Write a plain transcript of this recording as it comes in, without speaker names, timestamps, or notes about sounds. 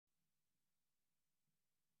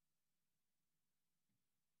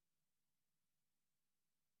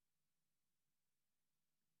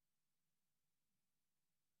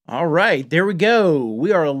All right, there we go.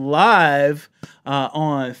 We are live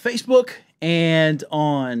on Facebook and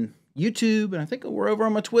on YouTube, and I think we're over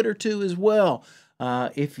on my Twitter too as well.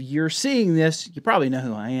 If you're seeing this, you probably know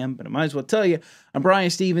who I am, but I might as well tell you. I'm Brian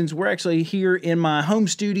Stevens. We're actually here in my home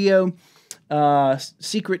studio,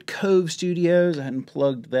 Secret Cove Studios. I hadn't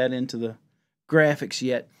plugged that into the graphics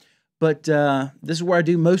yet, but this is where I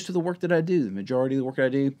do most of the work that I do, the majority of the work I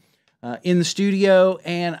do. In the studio,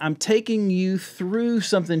 and I'm taking you through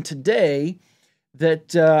something today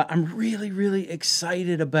that I'm really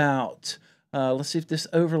excited about. Let's see if this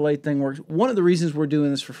overlay thing works. One of the reasons we're doing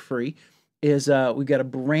this for free is we've got a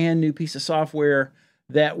brand new piece of software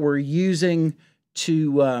that we're using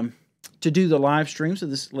to do the live stream. So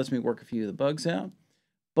this lets me work a few of the bugs out.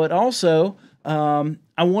 But also,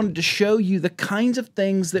 I wanted to show you the kinds of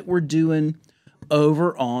things that we're doing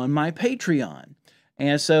over on my Patreon.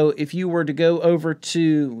 And so if you were to go over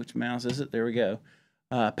to, which mouse is it? There we go.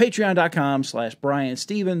 Patreon.com/Brian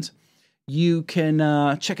Stevens. You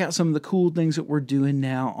can check out some of the cool things that we're doing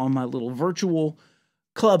now on my little virtual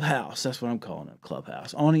clubhouse. That's what I'm calling it,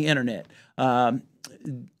 clubhouse, on the internet. One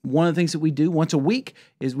of the things that we do once a week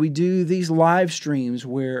is we do these live streams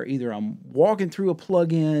where either I'm walking through a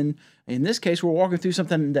plugin. In this case, we're walking through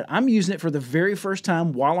something that I'm using it for the very first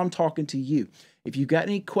time while I'm talking to you. If you've got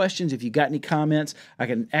any questions, if you've got any comments, I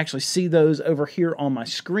can actually see those over here on my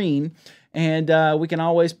screen. And we can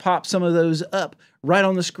always pop some of those up right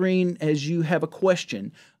on the screen as you have a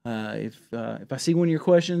question. If I see one of your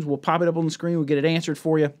questions, we'll pop it up on the screen. We'll get it answered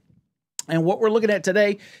for you. And what we're looking at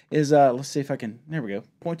today is, let's see if I can, there we go,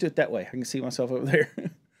 point to it that way. I can see myself over there.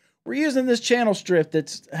 We're using this channel strip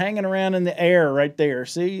that's hanging around in the air right there.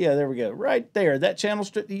 See? Yeah, there we go. Right there. That channel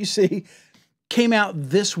strip that you see came out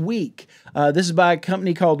this week. This is by a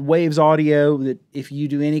company called Waves Audio, that if you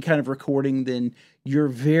do any kind of recording, then you're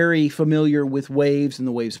very familiar with Waves and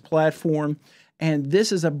the Waves platform. And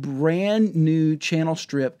this is a brand new channel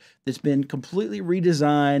strip that's been completely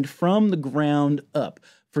redesigned from the ground up.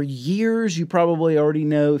 For years, you probably already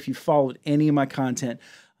know if you followed any of my content,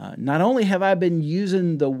 not only have I been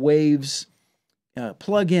using the Waves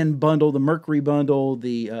plug-in bundle, the Mercury bundle,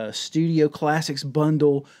 the Studio Classics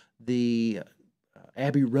bundle, the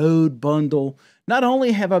Abbey Road bundle. Not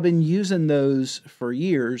only have I been using those for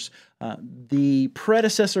years, the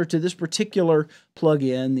predecessor to this particular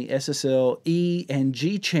plugin, the SSL E and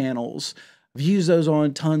G channels, I've used those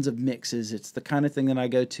on tons of mixes. It's the kind of thing that I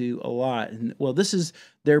go to a lot. And well, this is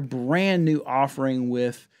their brand new offering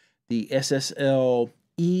with the SSL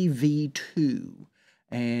EV2.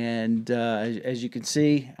 And as you can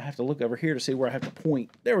see, I have to look over here to see where I have to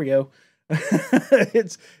point. There we go.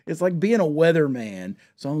 It's like being a weatherman.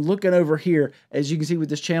 So I'm looking over here. As you can see with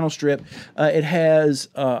this channel strip, it has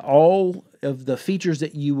all of the features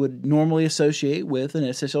that you would normally associate with an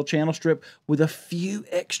SSL channel strip, with a few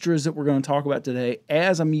extras that we're going to talk about today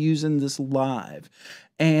as I'm using this live.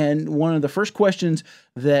 And one of the first questions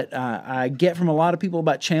that I get from a lot of people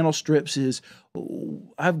about channel strips is,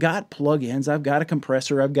 I've got plugins, I've got a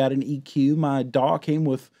compressor, I've got an EQ. My DAW came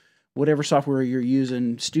with whatever software you're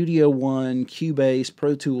using, Studio One, Cubase,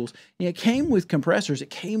 Pro Tools. It came with compressors, it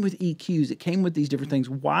came with EQs, it came with these different things.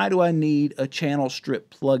 Why do I need a channel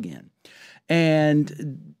strip plugin?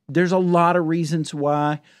 And there's a lot of reasons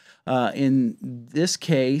why. In this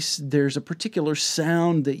case, there's a particular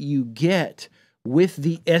sound that you get with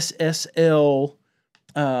the SSL,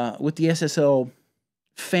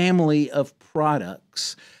 family of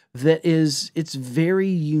products that it's very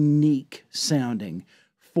unique sounding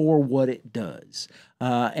for what it does.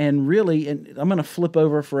 And really, and I'm going to flip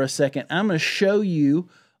over for a second. I'm going to show you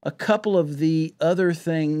a couple of the other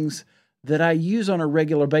things that I use on a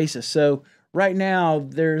regular basis. So right now,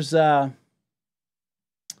 there's popping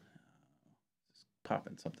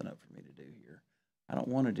something up for me to do here. I don't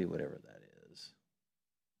want to do whatever that is.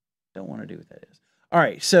 Don't want to do what that is. All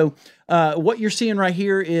right, so what you're seeing right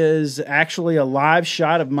here is actually a live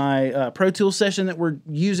shot of my Pro Tools session that we're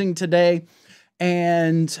using today.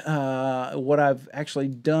 And what I've actually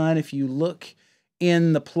done, if you look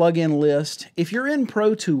in the plugin list, if you're in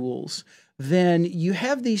Pro Tools, then you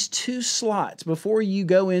have these two slots before you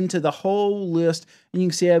go into the whole list. And you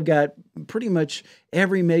can see I've got pretty much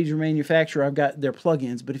every major manufacturer, I've got their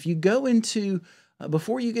plugins. But if you go into,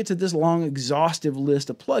 before you get to this long exhaustive list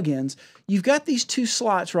of plugins, you've got these two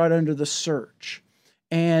slots right under the search.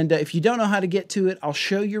 And if you don't know how to get to it, I'll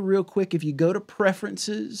show you real quick. If you go to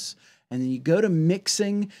Preferences, and then you go to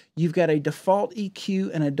Mixing, you've got a default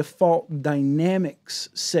EQ and a default Dynamics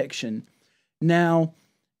section. Now,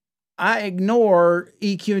 I ignore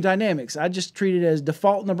EQ and Dynamics. I just treat it as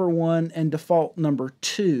default number 1 and default number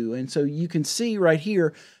 2. And so you can see right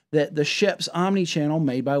here that the Sheps Omni channel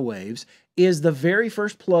made by Waves is the very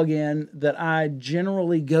first plugin that I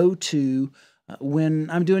generally go to when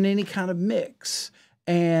I'm doing any kind of mix.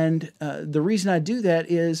 And the reason I do that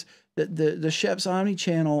is that the Sheps Omni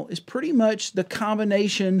channel is pretty much the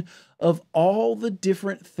combination of all the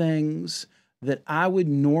different things that I would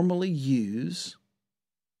normally use.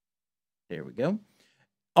 There we go.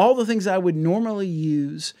 All the things I would normally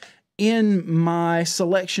use in my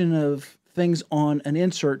selection of things on an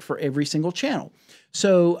insert for every single channel.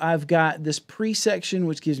 So I've got this pre-section,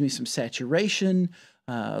 which gives me some saturation,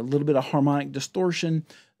 a little bit of harmonic distortion,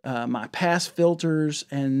 my pass filters,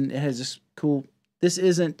 and it has this cool, this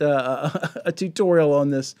isn't a tutorial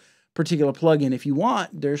on this particular plugin. If you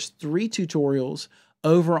want, there's 3 tutorials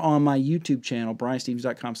over on my YouTube channel,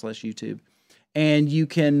 brianstevens.com/YouTube. And you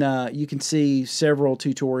can see several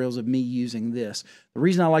tutorials of me using this. The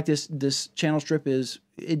reason I like this channel strip is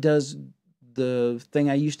it does the thing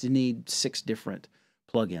I used to need 6 different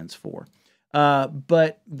plugins for.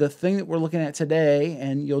 But the thing that we're looking at today,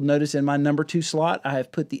 and you'll notice in my number 2 slot, I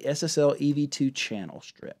have put the SSL EV2 channel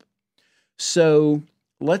strip. So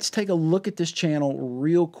let's take a look at this channel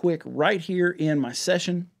real quick right here in my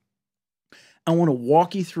session. I want to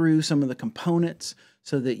walk you through some of the components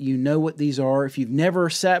so that you know what these are. If you've never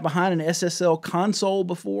sat behind an SSL console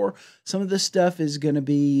before, some of this stuff is going to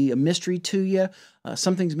be a mystery to you.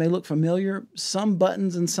 Some things may look familiar. Some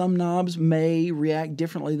buttons and some knobs may react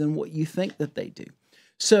differently than what you think that they do.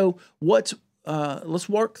 So let's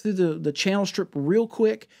walk through the channel strip real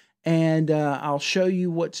quick, and I'll show you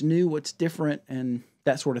what's new, what's different, and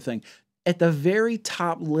that sort of thing. At the very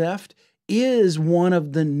top left is one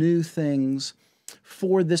of the new things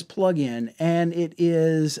for this plugin, and it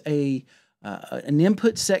is an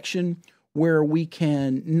input section where we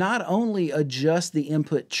can not only adjust the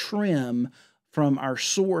input trim from our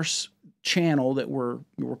source channel that we're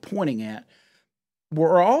pointing at,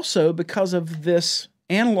 we're also, because of this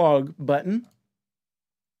analog button,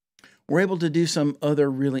 we're able to do some other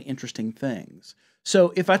really interesting things.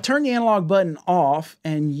 So if I turn the analog button off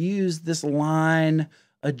and use this line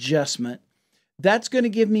adjustment, that's going to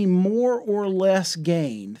give me more or less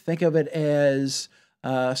gain. Think of it as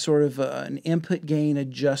sort of an input gain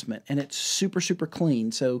adjustment, and it's super, super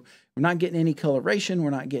clean. So we're not getting any coloration. We're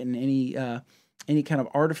not getting any kind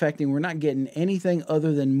of artifacting. We're not getting anything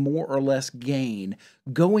other than more or less gain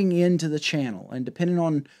going into the channel. And depending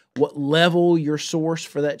on what level your source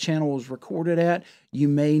for that channel was recorded at, you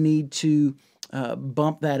may need to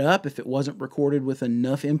bump that up if it wasn't recorded with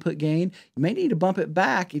enough input gain. You may need to bump it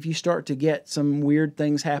back if you start to get some weird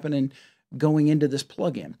things happening going into this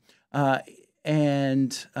plugin.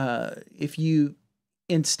 If you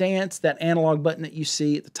instance that analog button that you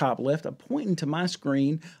see at the top left, I'm pointing to my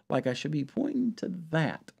screen like I should be pointing to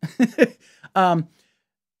that.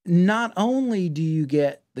 Not only do you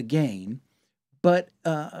get the gain, but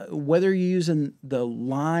whether you're using the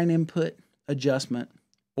line input adjustment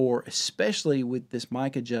or especially with this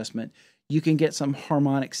mic adjustment, you can get some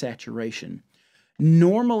harmonic saturation.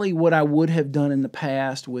 Normally, what I would have done in the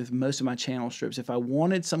past with most of my channel strips, if I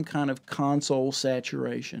wanted some kind of console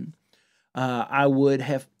saturation, I would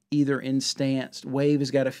have either instanced. Wave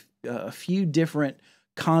has got a few different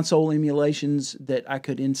console emulations that I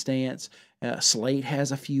could instance. Slate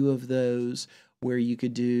has a few of those where you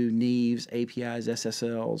could do Neves, APIs,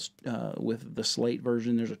 SSLs. With the Slate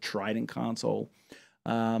version, there's a Trident console.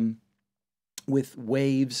 With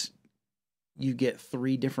Waves, you get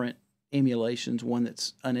 3 different emulations, one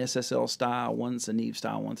that's an SSL style, one's a Neve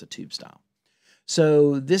style, one's a tube style.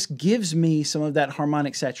 So this gives me some of that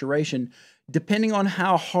harmonic saturation depending on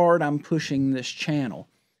how hard I'm pushing this channel.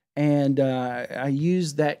 And I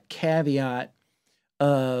use that caveat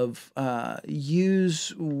of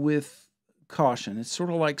use with caution. It's sort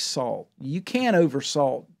of like salt. You can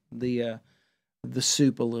oversalt the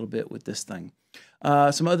soup a little bit with this thing.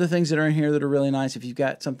 Some other things that are in here that are really nice, if you've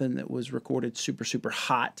got something that was recorded super, super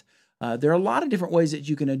hot, there are a lot of different ways that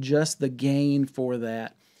you can adjust the gain for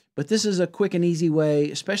that. But this is a quick and easy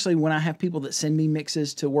way, especially when I have people that send me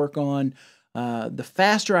mixes to work on. The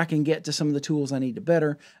faster I can get to some of the tools I need, the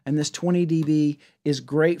better. And this 20 dB is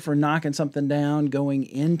great for knocking something down, going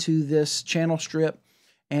into this channel strip,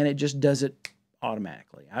 and it just does it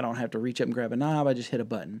automatically. I don't have to reach up and grab a knob. I just hit a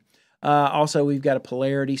button. Also, we've got a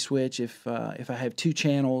polarity switch. If I have 2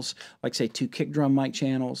 channels, like say 2 kick drum mic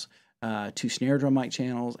channels, 2 snare drum mic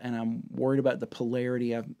channels, and I'm worried about the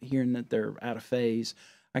polarity, I'm hearing that they're out of phase,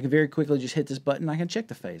 I can very quickly just hit this button. I can check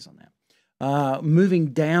the phase on that.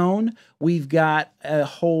 Moving down, we've got a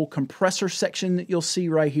whole compressor section that you'll see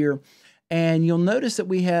right here. And you'll notice that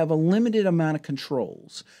we have a limited amount of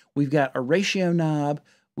controls. We've got a ratio knob,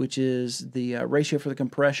 which is the ratio for the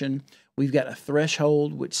compression. We've got a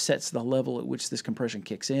threshold, which sets the level at which this compression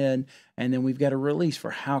kicks in. And then we've got a release for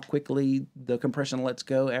how quickly the compression lets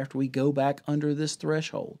go after we go back under this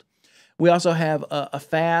threshold. We also have a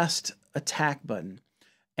fast attack button.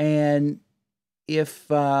 And if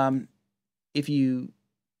you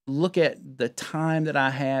look at the time that I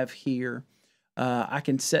have here, I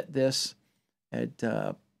can set this at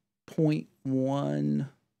 0.1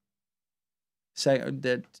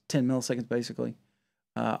 second, 10 milliseconds basically,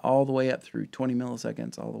 all the way up through 20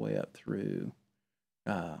 milliseconds, all the way up through.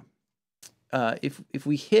 If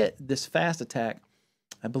we hit this fast attack,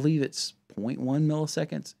 I believe it's 0.1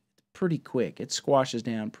 milliseconds. Pretty quick. It squashes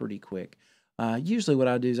down pretty quick. Usually what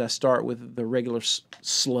I do is I start with the regular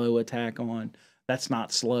slow attack on. That's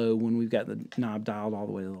not slow when we've got the knob dialed all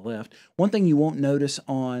the way to the left. One thing you won't notice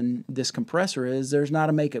on this compressor is there's not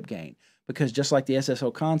a makeup gain, because just like the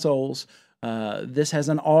SSL consoles, this has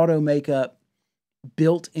an auto makeup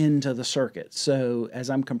built into the circuit. So as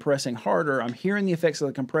I'm compressing harder, I'm hearing the effects of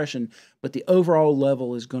the compression, but the overall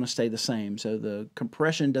level is going to stay the same. So the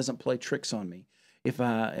compression doesn't play tricks on me. If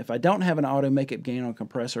I don't have an auto makeup gain on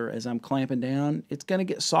compressor, as I'm clamping down, it's going to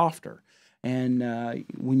get softer. And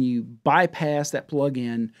when you bypass that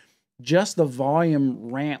plug-in, just the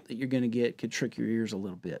volume ramp that you're going to get could trick your ears a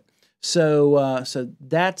little bit. So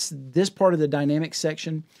that's this part of the dynamic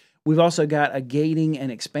section. We've also got a gating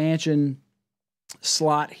and expansion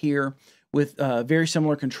slot here with very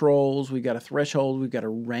similar controls. We've got a threshold, we've got a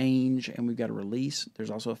range, and we've got a release.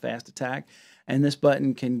 There's also a fast attack. And this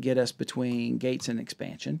button can get us between gates and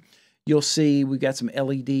expansion. You'll see we've got some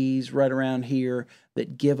LEDs right around here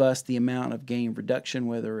that give us the amount of gain reduction,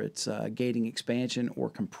 whether it's gating, expansion, or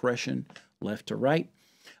compression, left to right.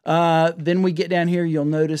 Then we get down here, you'll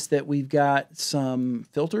notice that we've got some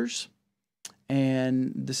filters.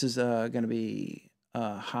 And this is going to be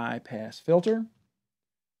a high-pass filter.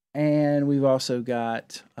 And we've also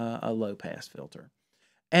got a low-pass filter.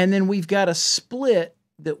 And then we've got a split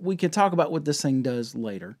that we can talk about what this thing does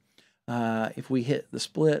later. If we hit the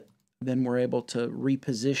split, then we're able to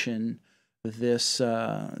reposition this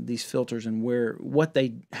these filters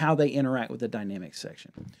and how they interact with the dynamic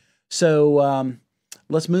section. So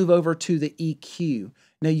let's move over to the EQ.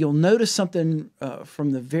 Now you'll notice something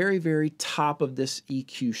from the very, very top of this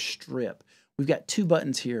EQ strip. We've got two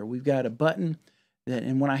buttons here. We've got a button that,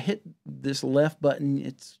 and when I hit this left button,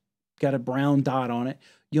 it's got a brown dot on it.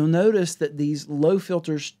 You'll notice that these low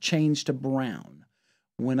filters change to brown.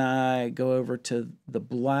 When I go over to the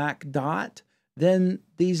black dot, then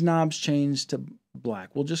these knobs change to black.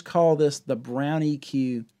 We'll just call this the brown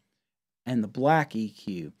EQ and the black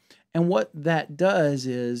EQ. And what that does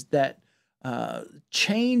is that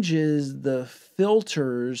changes the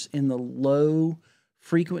filters in the low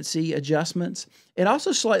frequency adjustments. It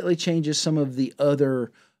also slightly changes some of the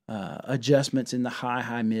other adjustments in the high,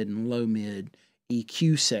 high, mid, and low, mid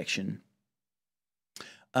EQ section.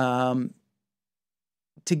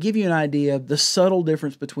 To give you an idea of the subtle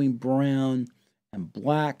difference between brown and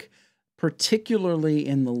black, particularly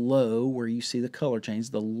in the low, where you see the color change,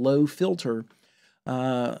 the low filter,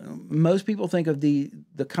 most people think of the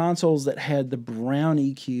consoles that had the brown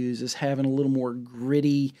EQs as having a little more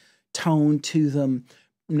gritty tone to them,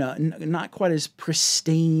 not quite as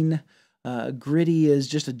pristine. Gritty is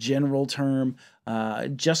just a general term.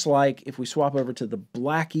 Just like if we swap over to the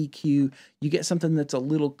black EQ, you get something that's a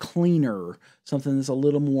little cleaner, something that's a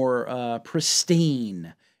little more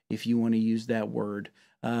pristine, if you want to use that word.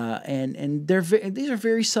 And these are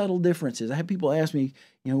very subtle differences. I have people ask me,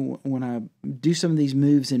 when I do some of these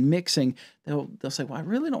moves in mixing, they'll say, "Well, I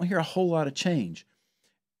really don't hear a whole lot of change."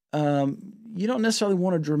 You don't necessarily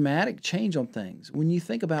want a dramatic change on things. When you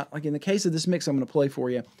think about, like in the case of this mix I'm going to play for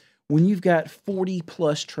you, when you've got 40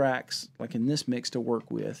 plus tracks, like in this mix, to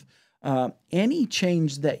work with, any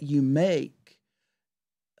change that you make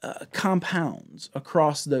compounds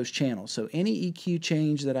across those channels. So any EQ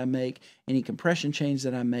change that I make, any compression change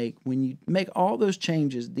that I make, when you make all those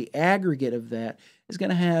changes, the aggregate of that is going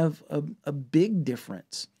to have a big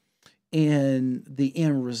difference in the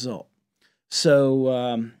end result.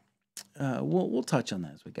 So we'll touch on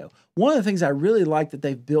that as we go. One of the things I really like that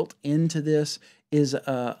they've built into this is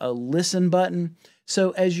a listen button.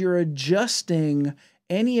 So as you're adjusting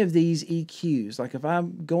any of these EQs, like if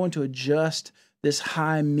I'm going to adjust this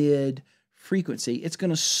high mid frequency, it's going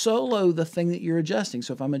to solo the thing that you're adjusting.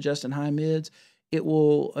 So if I'm adjusting high mids, it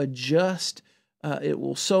will adjust, it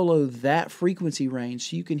will solo that frequency range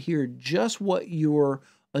so you can hear just what you're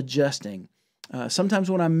adjusting.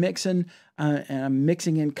 Sometimes when I'm mixing and I'm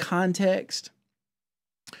mixing in context,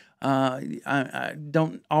 I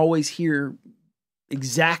don't always hear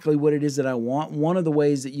exactly what it is that I want. One of the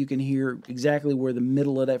ways that you can hear exactly where the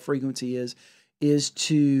middle of that frequency is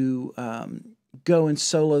to go and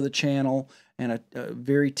solo the channel. And a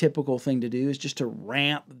very typical thing to do is just to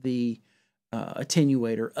ramp the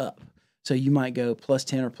attenuator up. So you might go plus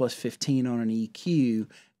 10 or plus 15 on an EQ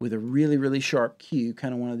with a really, really sharp Q,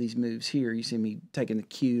 kind of one of these moves here. You see me taking the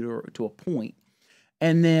Q to a point.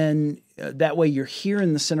 And then that way you're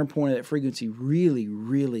hearing the center point of that frequency really,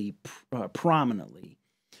 really prominently.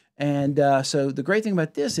 And so the great thing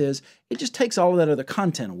about this is it just takes all of that other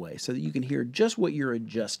content away so that you can hear just what you're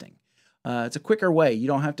adjusting. It's a quicker way. You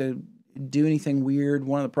don't have to do anything weird.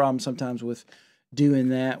 One of the problems sometimes with doing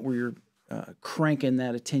that where you're cranking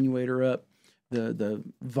that attenuator up, the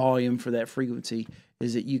volume for that frequency,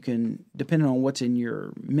 is that you can, depending on what's in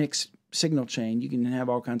your mix signal chain, you can have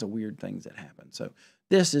all kinds of weird things that happen. So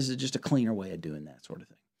this is just a cleaner way of doing that sort of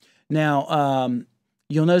thing. Now,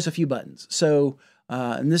 you'll notice a few buttons. So,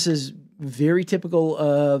 and this is very typical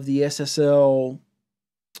of the SSL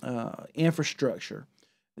infrastructure.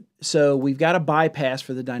 So we've got a bypass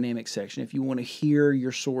for the dynamic section. If you want to hear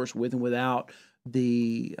your source with and without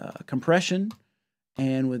the compression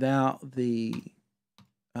and without the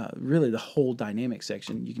really the whole dynamic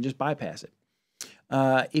section, you can just bypass it.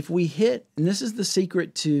 If we hit, and this is the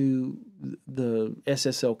secret to the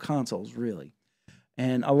SSL consoles, really.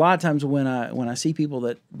 And a lot of times when I see people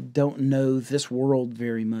that don't know this world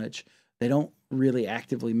very much, they don't really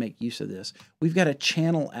actively make use of this. We've got a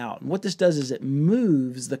channel out. And what this does is it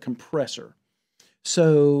moves the compressor.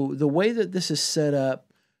 So the way that this is set up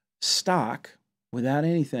stock, without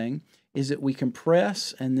anything, is that we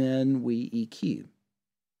compress and then we EQ.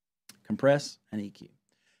 Compress and EQ.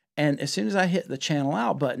 And as soon as I hit the channel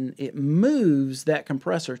out button, it moves that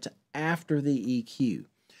compressor to after the EQ.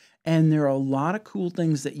 And there are a lot of cool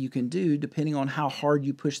things that you can do depending on how hard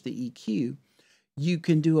you push the EQ. You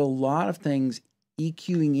can do a lot of things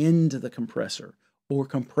EQing into the compressor or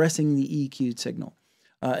compressing the EQ'd signal,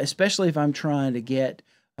 especially if I'm trying to get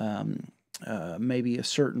maybe a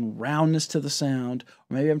certain roundness to the sound,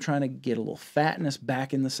 or maybe I'm trying to get a little fatness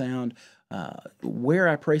back in the sound. Where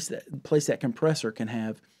I place that compressor can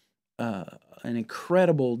have an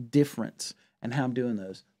incredible difference in how I'm doing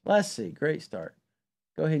those. Let's see, great start.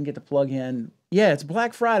 Go ahead and get the plug-in. Yeah, it's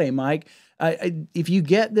Black Friday, Mike. If you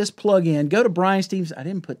get this plug-in, go to Brian Stevens. I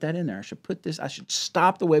didn't put that in there. I should put this. I should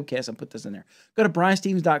stop the webcast and put this in there. Go to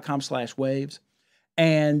brianstevens.com/waves,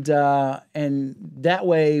 and that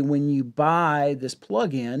way, when you buy this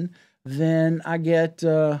plug-in, then I get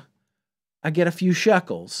a few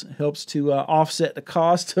shekels. It helps to offset the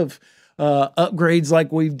cost of upgrades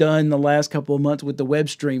like we've done the last couple of months with the web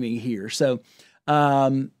streaming here. So,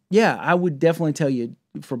 yeah, I would definitely tell you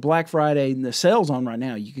for Black Friday, and the sale's on right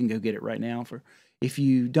now. You can go get it right now. For if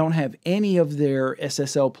you don't have any of their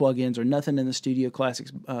SSL plugins or nothing in the Studio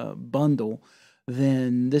Classics bundle,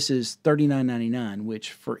 then this is $39.99,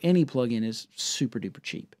 which for any plugin is super duper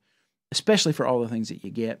cheap, especially for all the things that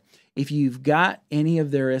you get. If you've got any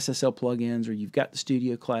of their SSL plugins or you've got the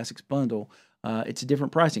Studio Classics bundle, it's a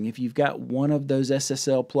different pricing. If you've got one of those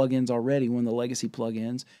SSL plugins already, one of the legacy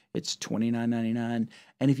plugins, it's $29.99.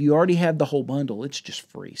 And if you already have the whole bundle, it's just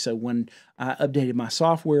free. So when I updated my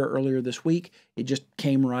software earlier this week, it just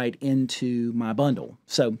came right into my bundle.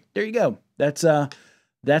 So there you go. That's the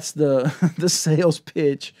the sales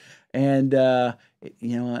pitch. And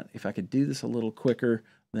you know what? If I could do this a little quicker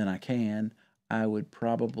than I can, I would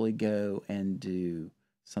probably go and do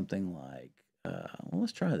something like, well,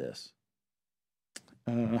 let's try this.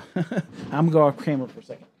 I'm going to go off camera for a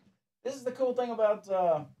second. This is the cool thing about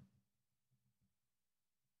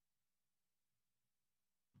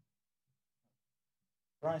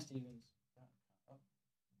Brian Stevens.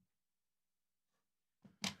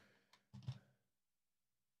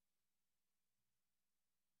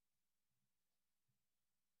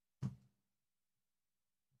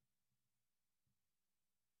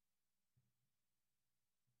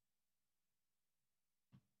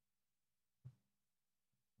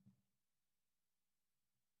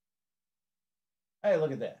 Hey,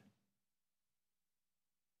 look at that.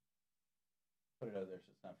 Put it over there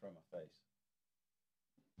so it's not in front of my face.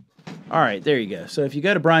 All right, there you go. So if you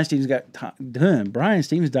go to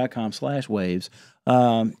brianstevens.com/waves,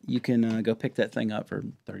 you can go pick that thing up for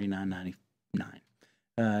 $39.99.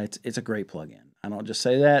 It's a great plugin. I don't just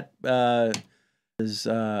say that because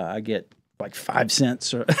I get like 5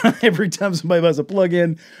 cents every time somebody buys a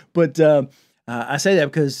plugin, but I say that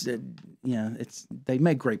because they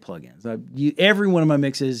make great plugins. Every one of my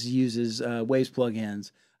mixes uses Waves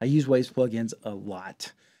plugins. I use Waves plugins a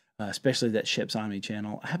lot. Especially that Ships Omni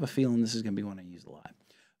channel. I have a feeling this is going to be one I use a lot.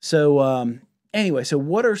 So Anyway, so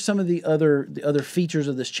what are some of the other features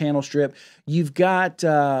of this channel strip? You've got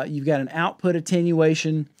an output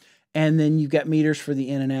attenuation, and then you've got meters for the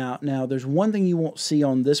in and out. Now, there's one thing you won't see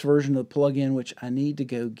on this version of the plugin, which I need to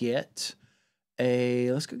go get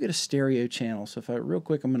let's go get a stereo channel. So if I real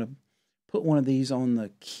quick, I'm going to put one of these on the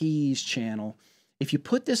keys channel. If you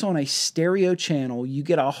put this on a stereo channel, you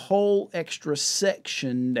get a whole extra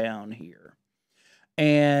section down here.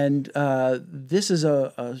 And this is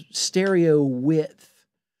a stereo width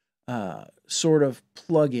sort of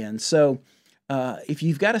plugin. So if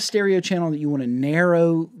you've got a stereo channel that you want to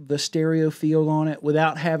narrow the stereo field on it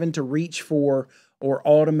without having to reach for or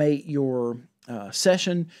automate your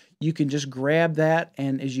session, you can just grab that,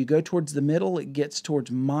 and as you go towards the middle, it gets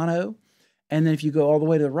towards mono. And then if you go all the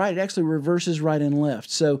way to the right, it actually reverses right and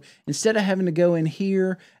left. So instead of having to go in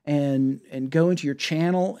here and go into your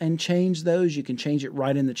channel and change those, you can change it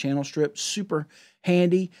right in the channel strip. Super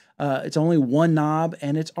handy. It's only one knob,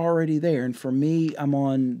 and it's already there. And for me, I'm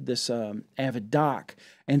on this Avid dock,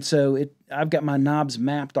 and so I've got my knobs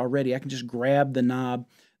mapped already. I can just grab the knob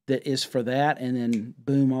that is for that, and then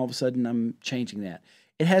boom, all of a sudden I'm changing that.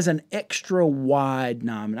 It has an extra wide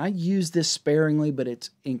knob, and I use this sparingly, but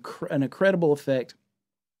it's an incredible effect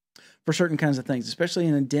for certain kinds of things, especially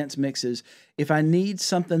in dense mixes. If I need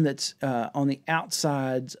something that's on the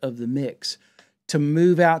outsides of the mix to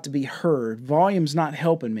move out to be heard, volume's not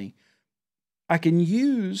helping me, I can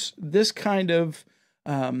use this kind of,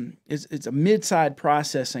 it's a mid-side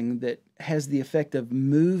processing that has the effect of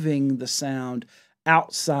moving the sound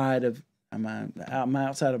outside of,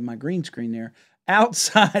 outside of my green screen there,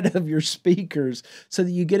 outside of your speakers so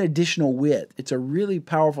that you get additional width. It's a really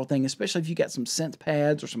powerful thing, especially if you got some synth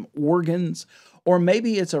pads or some organs, or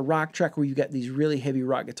maybe it's a rock track where you've got these really heavy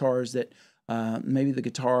rock guitars that maybe the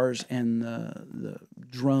guitars and the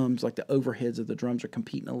drums, like the overheads of the drums, are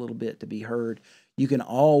competing a little bit to be heard. You can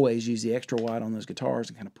always use the extra wide on those guitars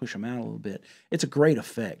and kind of push them out a little bit. It's a great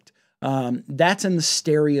effect. That's in the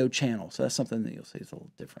stereo channel, so that's something that you'll see is a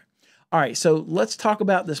little different. All right, so let's talk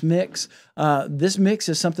about this mix. This mix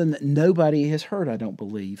is something that nobody has heard, I don't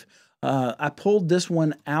believe. I pulled this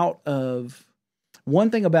one out of...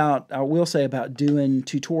 One thing I will say about doing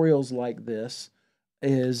tutorials like this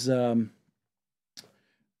is that...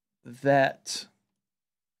 Let's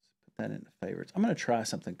put that in the favorites. I'm going to try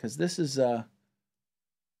something, because this is... I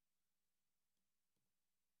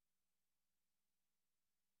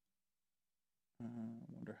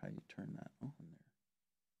wonder how you turn that on there.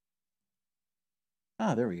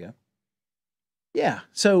 Ah, there we go. Yeah,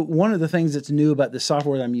 so one of the things that's new about the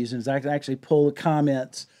software that I'm using is I can actually pull the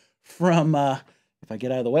comments from, if I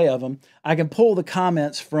get out of the way of them, I can pull the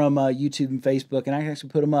comments from YouTube and Facebook, and I can actually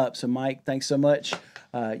put them up. So Mike, thanks so much.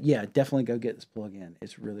 Yeah, definitely go get this plug-in.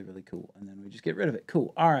 It's really, really cool. And then we just get rid of it.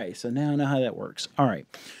 Cool. All right, so now I know how that works. All right.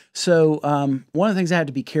 So one of the things I have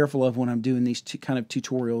to be careful of when I'm doing these kind of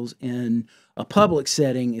tutorials in a public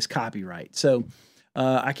setting is copyright. So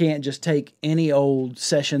I can't just take any old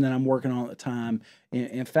session that I'm working on at the time.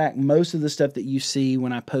 In fact, most of the stuff that you see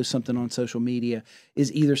when I post something on social media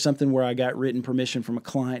is either something where I got written permission from a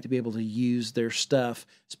client to be able to use their stuff,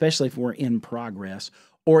 especially if we're in progress,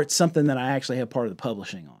 or it's something that I actually have part of the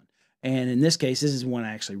publishing on. And in this case, this is one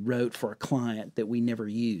I actually wrote for a client that we never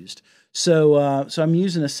used. So, so I'm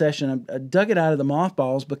using a session. I dug it out of the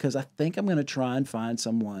mothballs because I think I'm going to try and find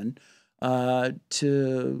someone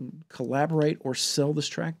to collaborate or sell this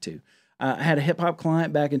track to. I had a hip-hop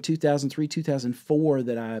client back in 2003, 2004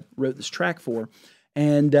 that I wrote this track for,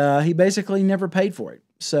 and he basically never paid for it.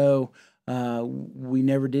 So we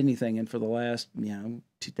never did anything, and for the last,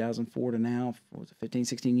 2004 to now, 15,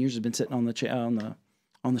 16 years, it's been sitting on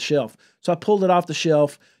the shelf. So I pulled it off the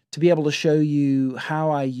shelf to be able to show you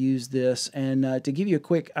how I use this, and to give you a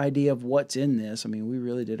quick idea of what's in this. I mean, we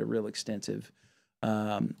really did a real extensive.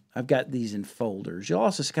 I've got these in folders. You'll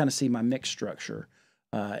also kind of see my mix structure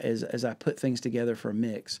as I put things together for a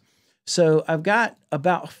mix. So I've got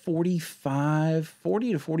about 40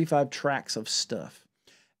 to 45 tracks of stuff.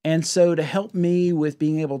 And so to help me with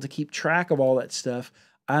being able to keep track of all that stuff,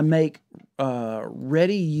 I make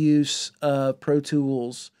ready use of Pro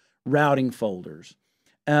Tools routing folders.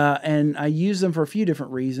 And I use them for a few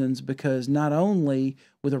different reasons, because not only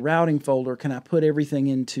with a routing folder can I put everything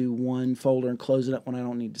into one folder and close it up when I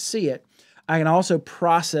don't need to see it, I can also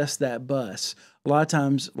process that bus. A lot of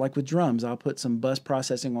times, like with drums, I'll put some bus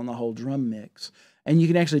processing on the whole drum mix, and you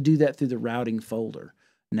can actually do that through the routing folder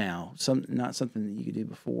now. Not something that you could do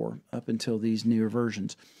before up until these newer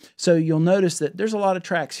versions. So you'll notice that there's a lot of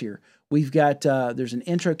tracks here. We've got, there's an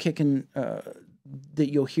intro kicking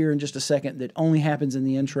that you'll hear in just a second that only happens in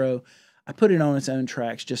the intro. I put it on its own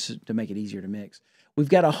tracks just to make it easier to mix. We've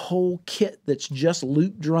got a whole kit that's just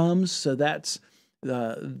loop drums. So that's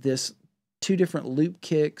this 2 different loop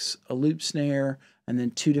kicks, a loop snare, and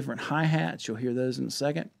then 2 different hi-hats. You'll hear those in a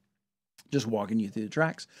second. Just walking you through the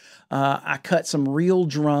tracks. I cut some real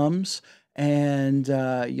drums, and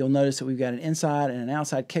you'll notice that we've got an inside and an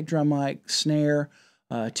outside kick drum mic, snare,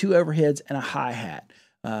 2 overheads, and a hi-hat.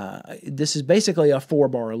 This is basically a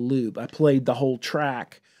 4-bar loop. I played the whole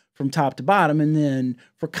track from top to bottom, and then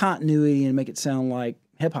for continuity and make it sound like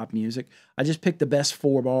hip-hop music, I just picked the best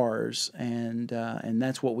 4 bars, and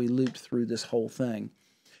that's what we looped through this whole thing.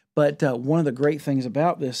 But one of the great things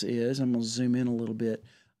about this is, I'm going to zoom in a little bit.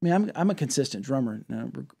 I mean, I'm a consistent drummer,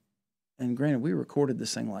 and granted, we recorded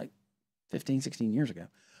this thing like 15, 16 years ago.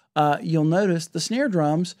 You'll notice the snare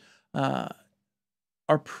drums are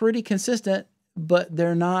pretty consistent, but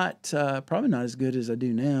they're not probably not as good as I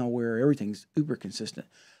do now, where everything's uber consistent.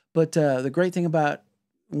 But the great thing about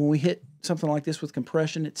when we hit something like this with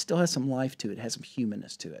compression, it still has some life to it. It has some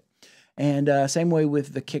humanness to it. And same way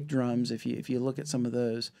with the kick drums. If you look at some of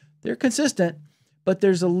those, they're consistent, but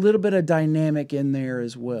there's a little bit of dynamic in there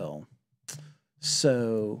as well.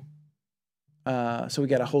 So we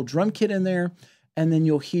got a whole drum kit in there, and then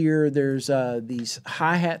you'll hear there's these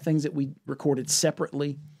hi-hat things that we recorded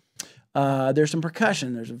separately. There's some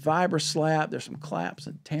percussion. There's a vibra slap. There's some claps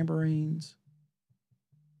and tambourines.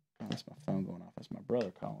 Oh, that's my phone going off. That's my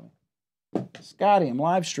brother calling. Scotty, I'm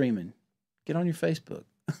live streaming. Get on your Facebook.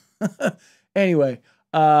 Anyway,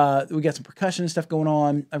 we got some percussion and stuff going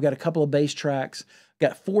on. I've got a couple of bass tracks.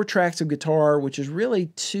 Got 4 tracks of guitar, which is really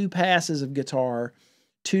 2 passes of guitar,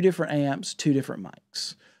 2 different amps, 2 different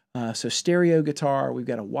mics. So stereo guitar, we've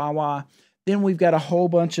got a wah-wah. Then we've got a whole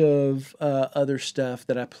bunch of other stuff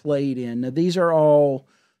that I played in. Now, these are all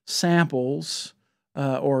samples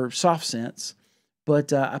or soft synths,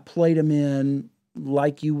 but I played them in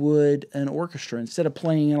like you would an orchestra. Instead of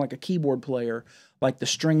playing in like a keyboard player, like the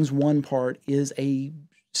strings 1 part is a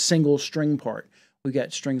single string part. We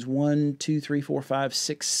got strings 1, 2, 3, 4, 5,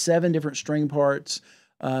 6, 7 different string parts.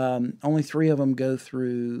 Only 3 of them go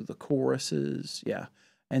through the choruses. Yeah.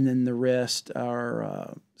 And then the rest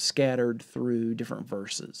are scattered through different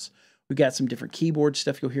verses. We got some different keyboard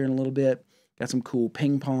stuff you'll hear in a little bit. Got some cool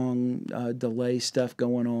ping pong delay stuff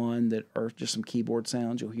going on that are just some keyboard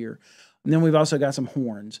sounds you'll hear. And then we've also got some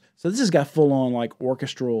horns. So this has got full-on like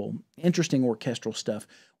interesting orchestral stuff.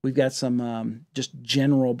 We've got some just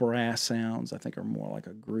general brass sounds, I think are more like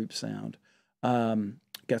a group sound.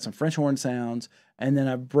 Got some French horn sounds. And then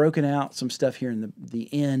I've broken out some stuff here in the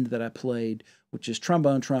end that I played, which is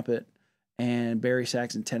trombone, trumpet, and bari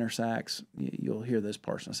sax and tenor sax. You'll hear those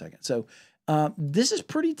parts in a second. So this is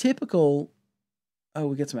pretty typical. Oh,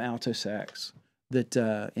 we got some alto sax that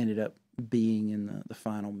ended up being in the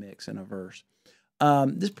final mix in a verse.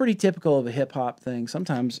 This is pretty typical of a hip-hop thing.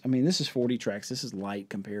 Sometimes, I mean, this is 40 tracks. This is light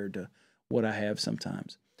compared to what I have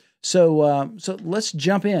sometimes. So let's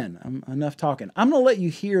jump in. Enough talking. I'm going to let you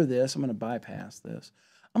hear this. I'm going to bypass this.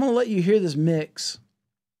 I'm going to let you hear this mix.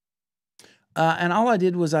 And all I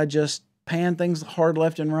did was I just panned things hard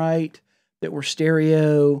left and right that were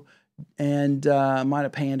stereo, and might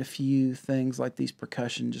have panned a few things like these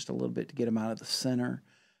percussion just a little bit to get them out of the center.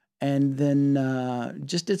 And then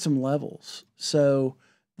just did some levels. So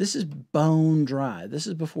this is bone dry. This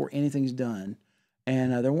is before anything's done.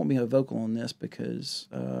 And there won't be a vocal on this because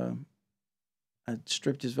I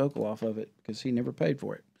stripped his vocal off of it because he never paid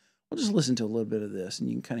for it. We'll just listen to a little bit of this, and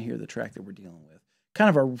you can kind of hear the track that we're dealing with. Kind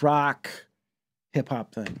of a rock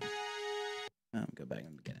hip-hop thing. Go back in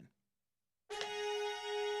the beginning.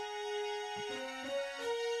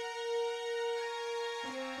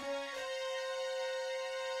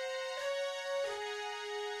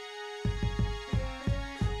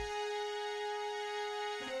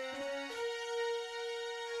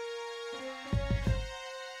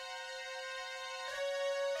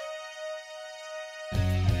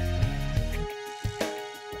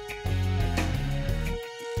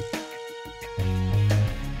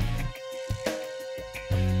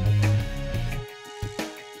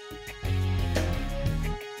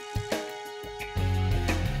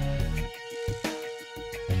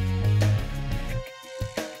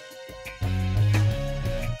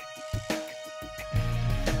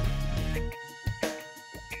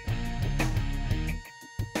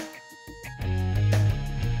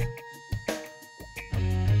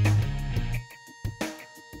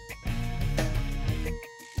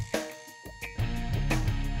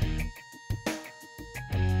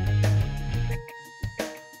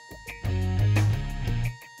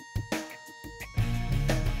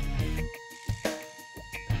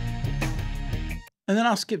 And then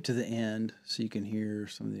I'll skip to the end so you can hear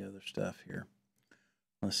some of the other stuff here.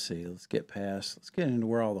 Let's see. Let's get into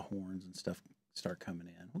where all the horns and stuff start coming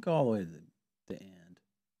in. We'll go all the way to the end.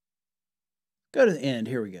 Go to the end.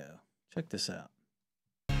 Here we go. Check this out.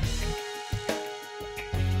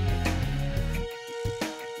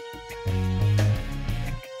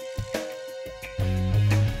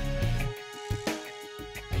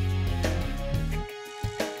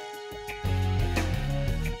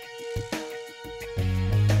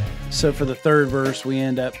 So for the third verse, we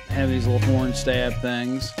end up having these little horn stab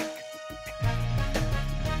things.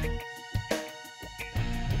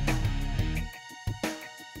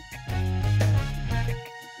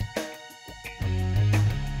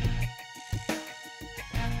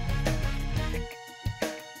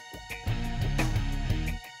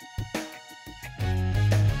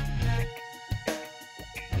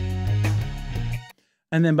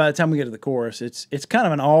 And then by the time we get to the chorus, it's kind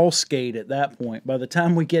of an all skate at that point. By the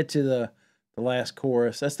time we get to the last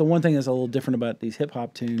chorus, that's the one thing that's a little different about these hip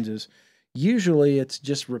hop tunes is usually it's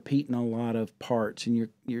just repeating a lot of parts and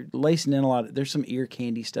you're lacing in a lot. There's some ear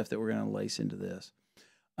candy stuff that we're going to lace into this.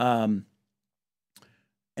 And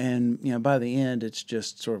you know, by the end, it's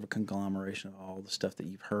just sort of a conglomeration of all the stuff that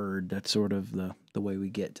you've heard. That's sort of the way we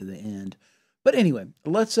get to the end. But anyway,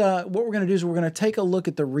 let's. What we're going to do is we're going to take a look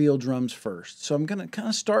at the real drums first. So I'm going to kind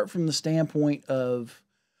of start from the standpoint of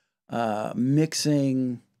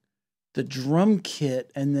mixing the drum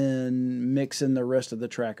kit and then mixing the rest of the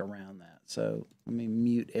track around that. So let me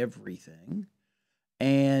mute everything,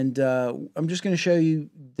 and I'm just going to show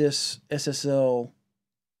you this SSL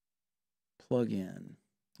plugin.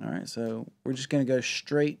 All right, so we're just going to go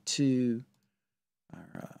straight to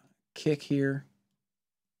our kick here.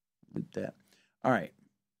 Loop that. All right.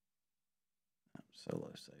 Solo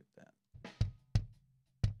save that.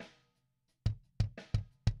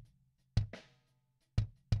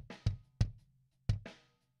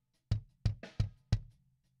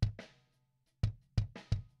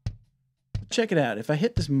 Check it out. If I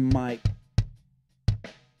hit this mic.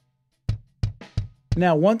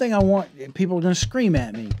 Now, one thing I want, people are going to scream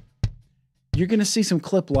at me. You're going to see some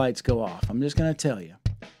clip lights go off. I'm just going to tell you.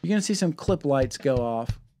 You're going to see some clip lights go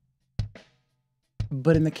off.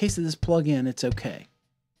 But in the case of this plugin, it's okay.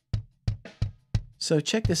 So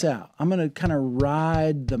check this out. I'm going to kind of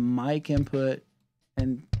ride the mic input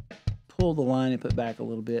and pull the line input back a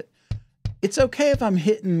little bit. It's okay if I'm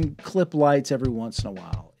hitting clip lights every once in a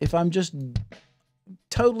while. If I'm just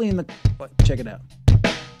totally in the... Check it out.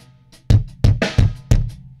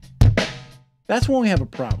 That's when we have a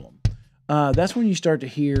problem. That's when you start to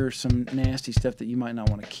hear some nasty stuff that you might not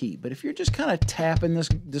want to keep. But if you're just kind of tapping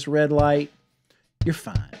this red light, you're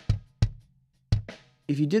fine.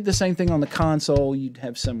 If you did the same thing on the console, you'd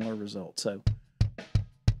have similar results. So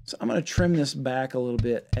I'm going to trim this back a little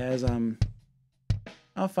bit as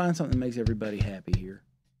I'll find something that makes everybody happy here.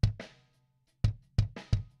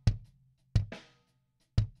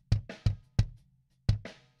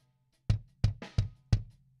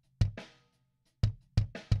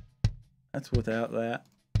 That's without that.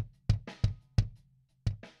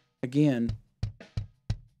 Again,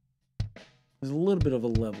 there's a little bit of a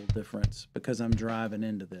level difference because I'm driving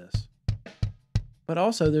into this. But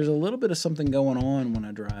also, there's a little bit of something going on when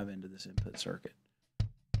I drive into this input circuit.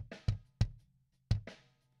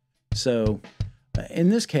 So, in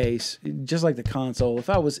this case, just like the console, if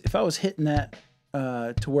I was hitting that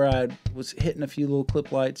to where I was hitting a few little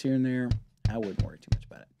clip lights here and there, I wouldn't worry too much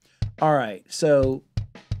about it. All right, so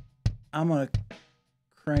I'm gonna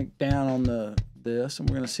crank down on this, and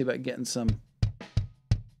we're gonna see about getting some.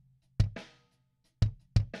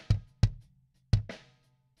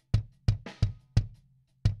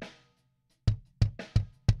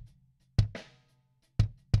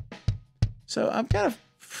 So I've got a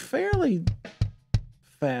fairly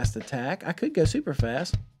fast attack. I could go super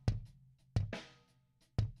fast.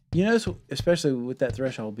 You notice, especially with that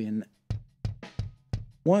threshold being,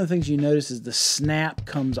 one of the things you notice is the snap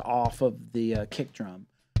comes off of the kick drum.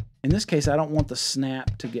 In this case, I don't want the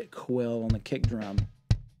snap to get quell on the kick drum.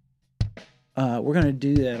 We're going to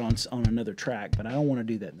do that on another track, but I don't want to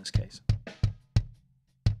do that in this case.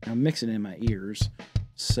 I'm mixing it in my ears.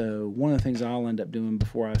 So one of the things I'll end up doing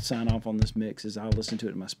before I sign off on this mix is I'll listen to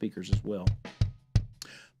it in my speakers as well.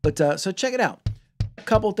 But so check it out. A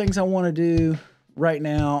couple things I want to do right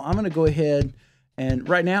now. I'm going to go ahead and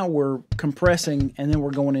right now we're compressing and then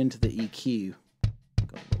we're going into the EQ. I'll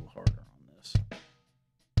go a little harder on this.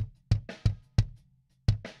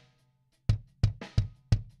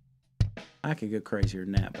 I could go crazier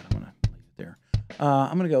than that, but I'm going to leave it there.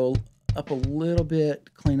 I'm going to go up a little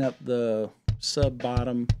bit, clean up the sub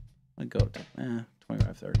bottom. I go up to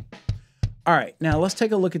 25, 30. All right, now let's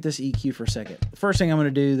take a look at this EQ for a second. The first thing I'm going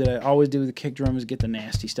to do that I always do with the kick drum is get the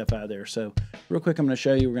nasty stuff out of there. So real quick, I'm going to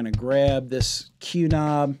show you. We're going to grab this Q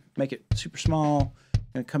knob, make it super small. I'm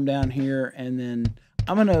going to come down here, and then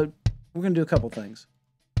we're going to do a couple things.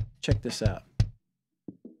 Check this out.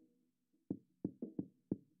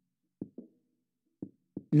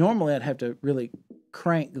 Normally, I'd have to really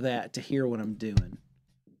crank that to hear what I'm doing.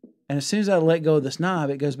 And as soon as I let go of this knob,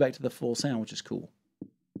 it goes back to the full sound, which is cool.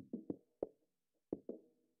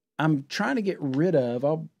 I'm trying to get rid of,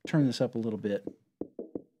 I'll turn this up a little bit.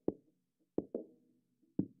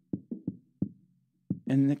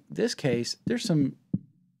 In this case, there's some,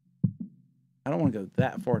 I don't want to go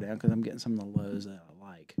that far down because I'm getting some of the lows that I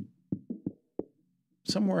like.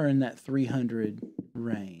 Somewhere in that 300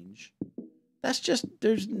 range. That's just,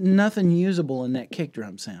 there's nothing usable in that kick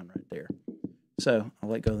drum sound right there. So I'll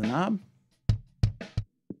let go of the knob.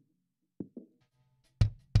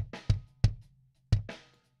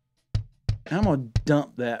 I'm going to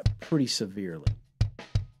dump that pretty severely.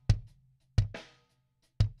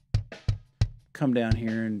 Come down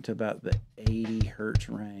here into about the 80 hertz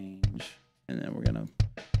range. And then we're going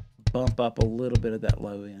to bump up a little bit of that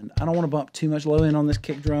low end. I don't want to bump too much low end on this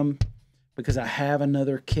kick drum because I have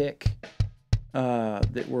another kick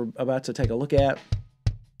that we're about to take a look at.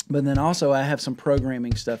 But then also I have some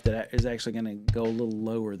programming stuff that is actually going to go a little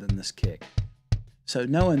lower than this kick. So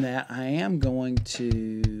knowing that, I am going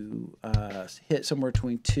to hit somewhere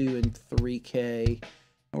between 2 and 3K.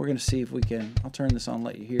 And we're going to see if we can, I'll turn this on and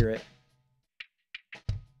let you hear it.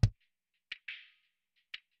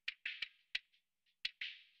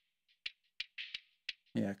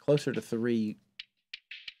 Yeah, closer to 3,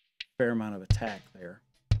 fair amount of attack there.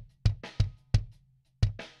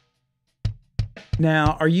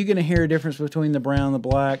 Now, are you going to hear a difference between the brown and the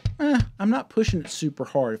black? I'm not pushing it super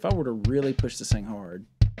hard. If I were to really push this thing hard,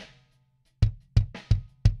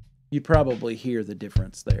 you'd probably hear the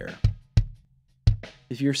difference there.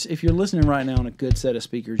 If you're listening right now on a good set of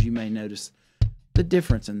speakers, you may notice the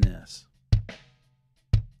difference in this.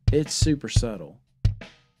 It's super subtle.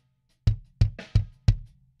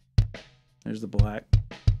 There's the black.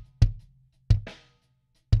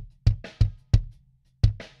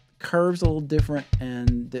 Curves a little different,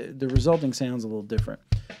 and the resulting sound's a little different.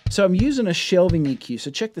 So I'm using a shelving EQ.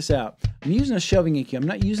 So check this out. I'm using a shelving EQ. I'm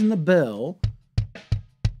not using the bell.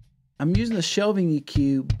 I'm using the shelving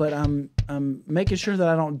EQ, but I'm making sure that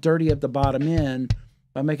I don't dirty up the bottom end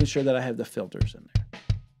by making sure that I have the filters in there.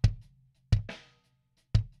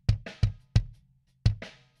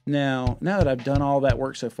 Now that I've done all that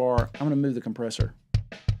work so far, I'm going to move the compressor.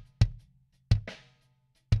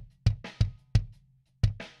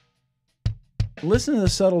 Listen to the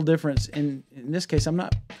subtle difference. In this case, I'm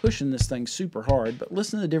not pushing this thing super hard, but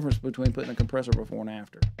listen to the difference between putting a compressor before and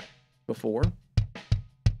after. Before.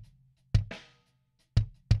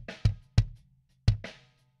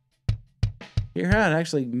 Hear how it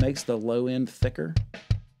actually makes the low end thicker?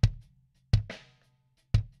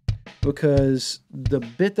 Because the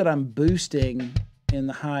bit that I'm boosting in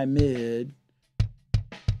the high mid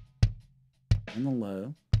and the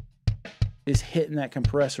low is hitting that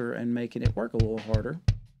compressor and making it work a little harder.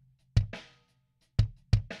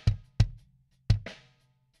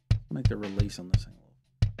 Make the release on this thing a little.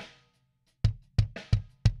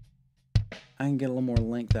 I can get a little more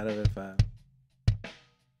length out of it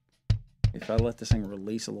if I let this thing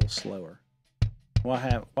release a little slower.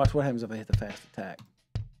 Watch what happens if I hit the fast attack.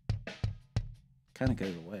 Kind of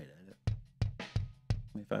goes away,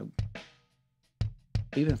 doesn't it?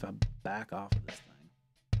 Even if I back off of this thing.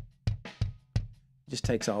 Just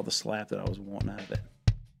takes all the slap that I was wanting out of it.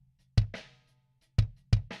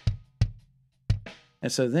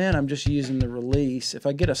 And so then I'm just using the release. If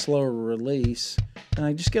I get a slower release, then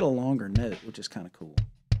I just get a longer note, which is kind of cool.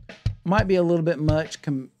 Might be a little bit much,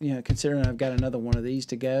 considering I've got another one of these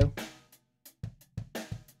to go.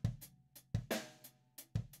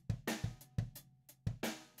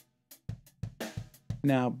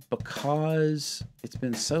 Now, because it's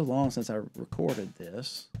been so long since I recorded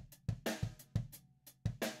this,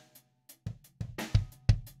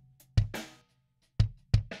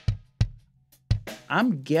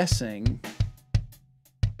 I'm guessing.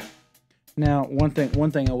 Now, one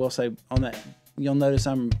thing I will say on that, you'll notice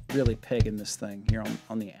I'm really pegging this thing here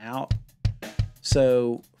on the out.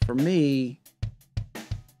 So for me,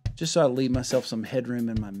 just so I leave myself some headroom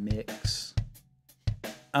in my mix,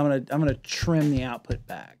 I'm gonna trim the output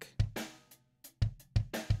back.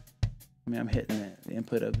 I mean, I'm hitting the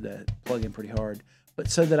input of the plug-in pretty hard, but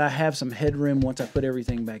so that I have some headroom once I put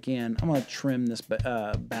everything back in, I'm gonna trim this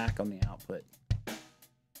back on the output.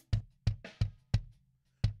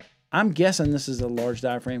 I'm guessing this is a large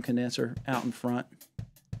diaphragm condenser out in front.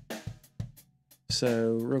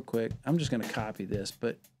 So real quick, I'm just going to copy this,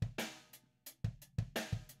 but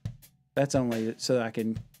that's only so that I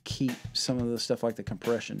can keep some of the stuff like the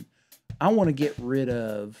compression. I want to get rid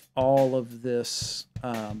of all of this,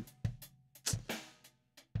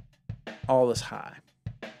 all this high.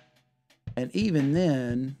 And even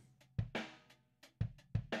then,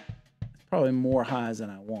 it's probably more highs than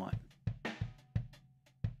I want.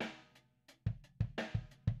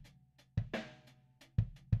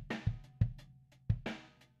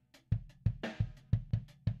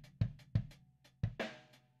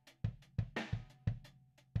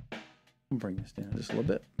 I'll bring this down just a little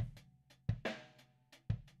bit.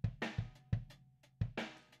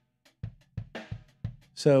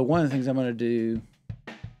 So one of the things I'm going to do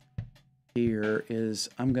here is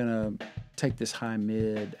I'm going to take this high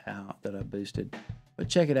mid out that I boosted. But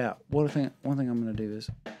check it out. One thing I'm going to do is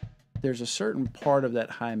there's a certain part of that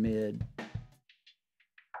high mid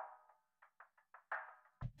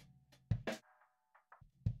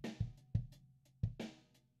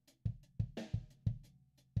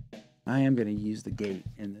I am going to use the gate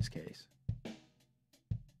in this case.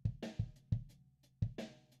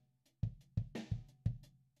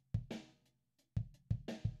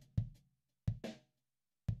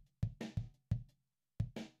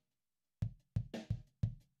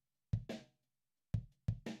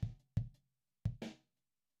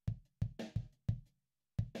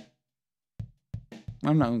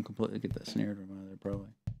 I'm not going to completely get that snare drum out of there, probably.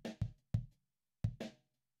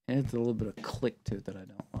 And it's a little bit of click to it that I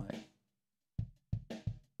don't like.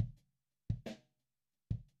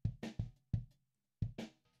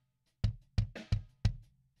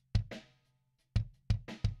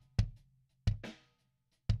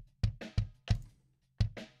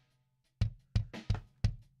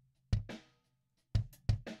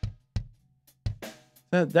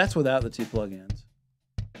 That's without the two plugins.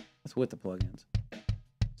 That's with the plugins.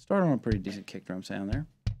 Start on a pretty decent kick drum sound there.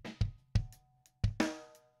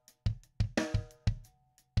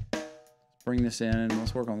 Let's bring this in and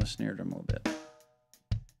let's work on the snare drum a little bit.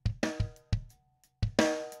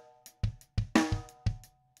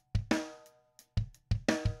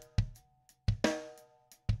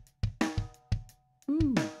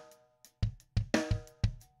 Ooh.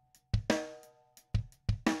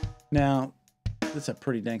 Now, that's a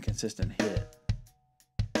pretty dang consistent hit.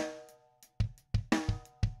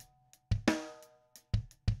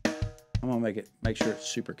 I'm gonna make sure it's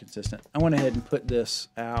super consistent. I went ahead and put this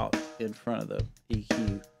out in front of the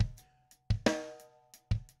EQ.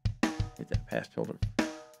 Hit that pass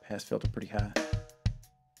filter pretty high.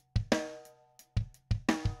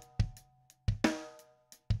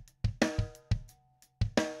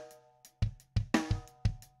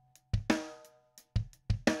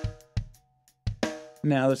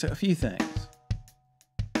 Now there's a few things.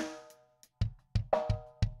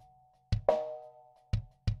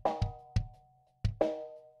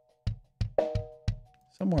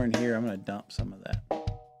 Somewhere in here, I'm going to dump some of that.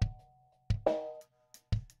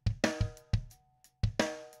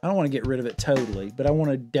 I don't want to get rid of it totally, but I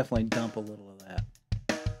want to definitely dump a little of that.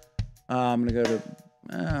 I'm going to go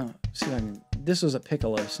to, see if I can, this was a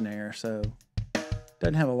piccolo snare, so it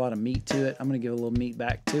doesn't have a lot of meat to it. I'm going to give a little meat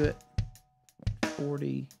back to it.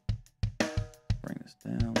 40. Bring this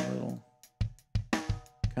down a little.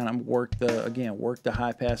 Kind of work the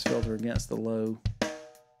high pass filter against the low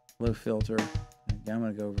filter. I'm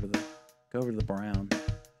going to go over to the brown.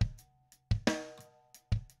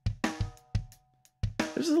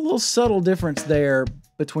 There's a little subtle difference there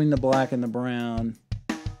between the black and the brown.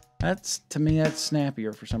 To me, that's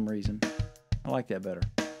snappier for some reason. I like that better.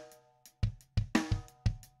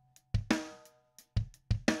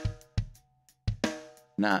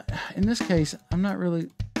 Now, in this case, I'm not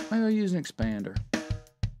really, maybe I'll use an expander.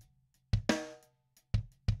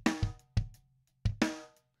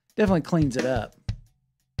 Definitely cleans it up.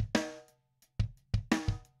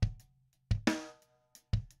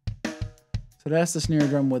 So that's the snare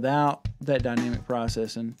drum without that dynamic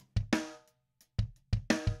processing.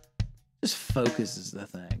 Just focuses the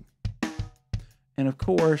thing. And of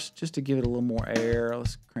course, just to give it a little more air,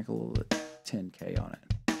 let's crank a little bit 10K on it.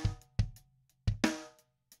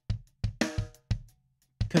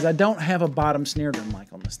 Because I don't have a bottom snare drum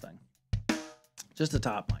mic on this thing. Just a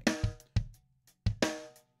top mic.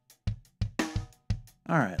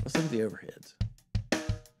 All right, let's look at the overheads.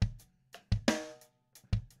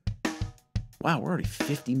 Wow, we're already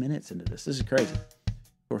 50 minutes into this. This is crazy.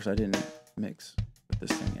 Of course, I didn't mix with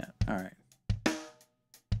this thing yet. All right.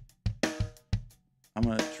 I'm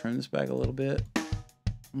going to trim this back a little bit.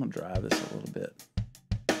 I'm going to drive this a little bit.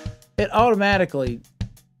 it automatically,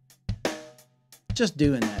 just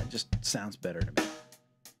doing that just sounds better to me.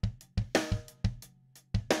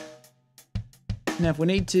 Now if we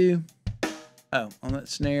need to, oh, on that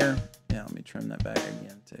snare, yeah, let me trim that back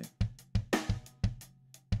again too.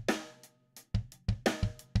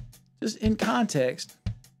 Just in context,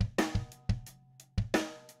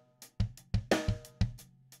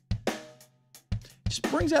 just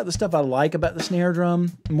brings out the stuff I like about the snare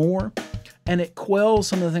drum more, and it quells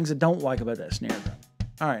some of the things I don't like about that snare drum.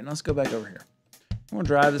 All right, let's go back over here. I'm gonna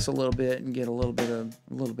drive this a little bit and get a little bit of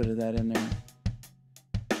that in there.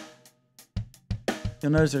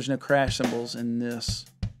 You'll notice there's no crash cymbals in this.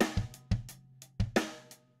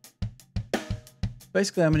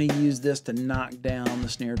 Basically, I'm going to use this to knock down the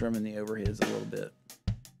snare drum and the overheads a little bit.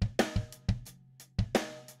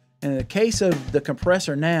 In the case of the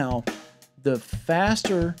compressor now, the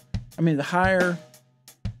higher,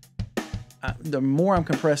 the more I'm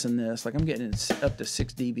compressing this, like I'm getting up to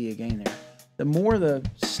 6 dB a gain there, the more the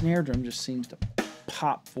snare drum just seems to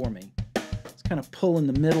pop for me. It's kind of pulling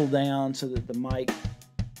the middle down so that the mic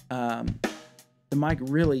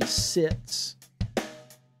really sits.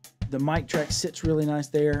 The mic track sits really nice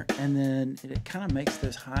there, and then it kind of makes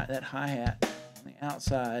that hi-hat on the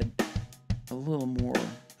outside a little more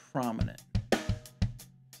prominent.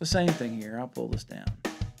 It's the same thing here. I'll pull this down.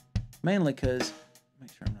 Mainly because,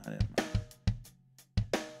 make sure I'm not in my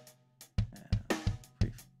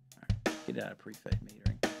get out of prefade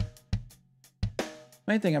metering.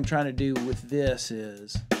 Main thing I'm trying to do with this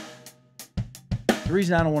is, the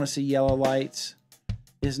reason I don't want to see yellow lights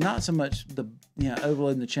is not so much the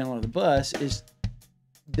overloading the channel of the bus, is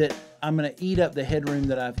that I'm going to eat up the headroom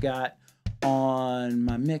that I've got on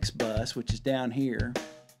my mix bus, which is down here.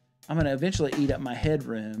 I'm going to eventually eat up my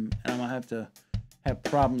headroom, and I'm going to have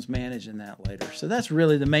problems managing that later. So that's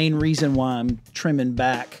really the main reason why I'm trimming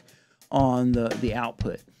back on the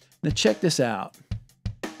output. Now check this out.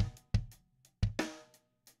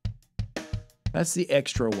 That's the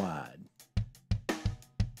extra wide.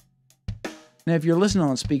 Now, if you're listening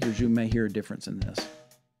on speakers, you may hear a difference in this.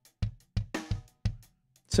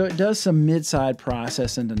 So it does some mid-side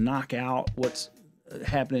processing to knock out what's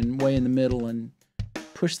happening way in the middle and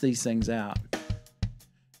push these things out.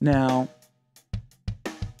 Now,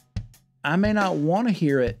 I may not want to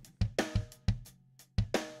hear it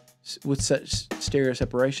with such stereo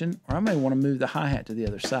separation, or I may want to move the hi-hat to the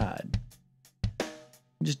other side.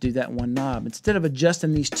 Just do that in one knob. Instead of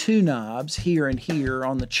adjusting these two knobs here and here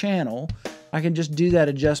on the channel, I can just do that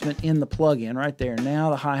adjustment in the plug-in right there. Now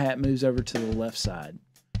the hi-hat moves over to the left side.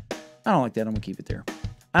 I don't like that. I'm going to keep it there.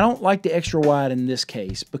 I don't like the extra wide in this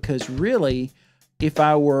case because really, if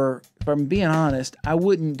I'm being honest, I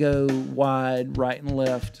wouldn't go wide right and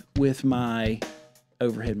left with my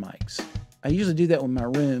overhead mics. I usually do that with my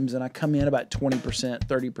rooms, and I come in about 20%,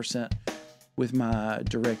 30% with my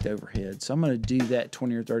direct overhead. So I'm going to do that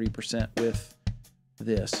 20 or 30% with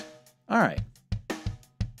this. All right.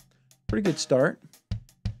 Pretty good start.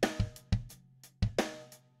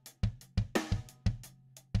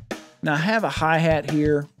 Now I have a hi-hat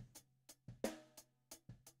here.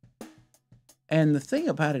 And the thing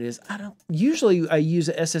about it is I use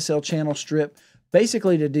a SSL channel strip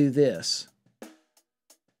basically to do this.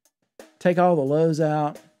 Take all the lows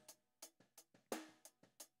out.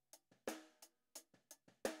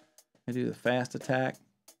 I do the fast attack.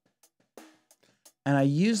 And I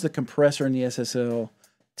use the compressor in the SSL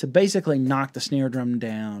to basically knock the snare drum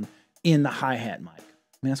down in the hi-hat mic. I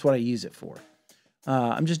mean, that's what I use it for.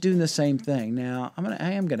 I'm just doing the same thing. Now,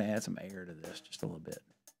 I am gonna add some air to this just a little bit.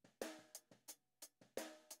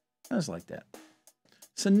 Just like that.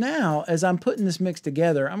 So now, as I'm putting this mix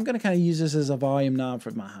together, I'm gonna kind of use this as a volume knob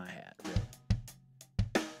for my hi-hat.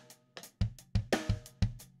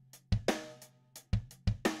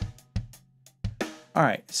 All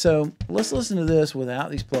right, so let's listen to this without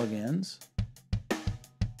these plugins.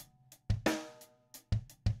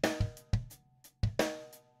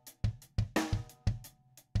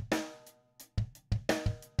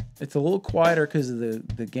 It's a little quieter because of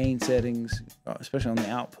the gain settings, especially on the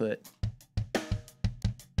output.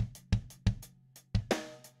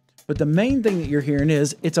 But the main thing that you're hearing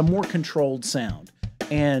is it's a more controlled sound.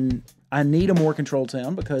 And I need a more controlled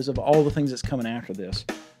sound because of all the things that's coming after this.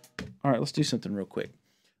 All right, let's do something real quick.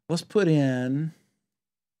 Let's put in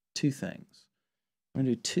two things. I'm going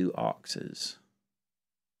to do two auxes.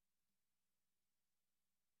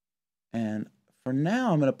 And for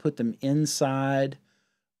now, I'm going to put them inside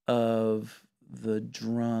of the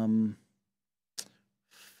drum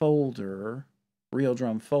folder, real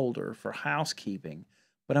drum folder for housekeeping,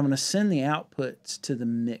 but I'm going to send the outputs to the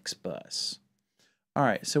mix bus. All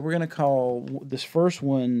right, so we're going to call this first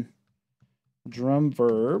one drum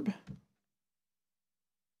verb.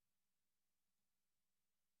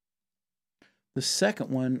 The second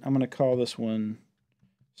one, I'm going to call this one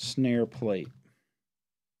snare plate.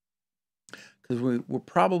 Because we're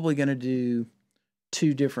probably going to do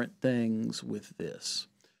two different things with this.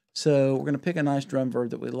 So we're going to pick a nice drum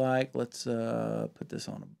verb that we like. Let's put this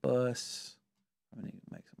on a bus. I need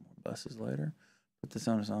to make some more buses later. Put this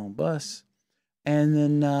on its own bus. And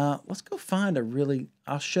then let's go find a really,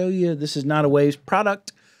 I'll show you, this is not a Waves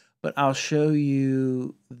product, but I'll show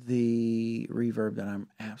you the reverb that I'm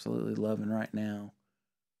absolutely loving right now.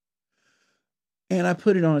 And I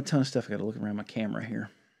put it on a ton of stuff. I got to look around my camera here.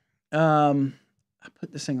 I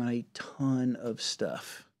put this thing on a ton of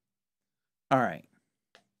stuff. All right.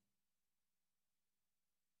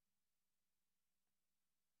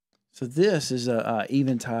 So this is a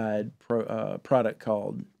Eventide product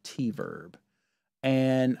called T-Verb.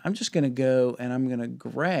 And I'm just going to go and I'm going to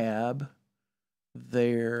grab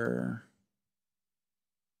their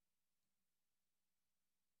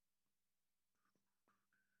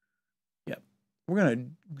we're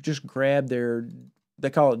going to just grab their,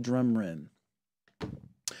 they call it drum rim.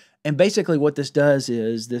 And basically what this does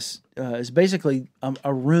is this is basically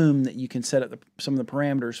a room that you can set up some of the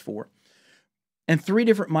parameters for. And 3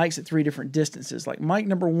 different mics at 3 different distances. Like mic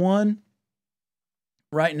number 1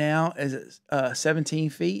 right now is at 17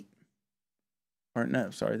 feet. Or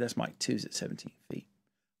no, sorry, that's mic 2 is at 17 feet.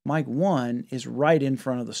 Mic 1 is right in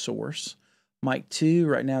front of the source. Mic 2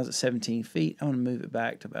 right now is at 17 feet. I'm going to move it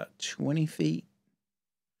back to about 20 feet.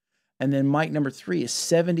 And then mic number 3 is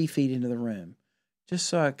 70 feet into the room. Just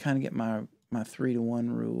so I kind of get my 3-to-1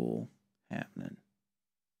 rule happening.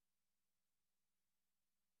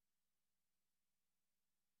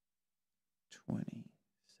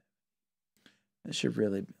 That should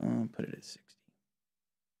really, I'll put it at 60.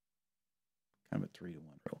 Kind of a 3-to-1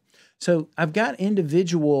 rule. So I've got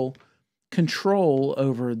individual control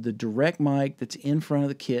over the direct mic that's in front of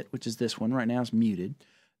the kit, which is this one. Right now it's muted.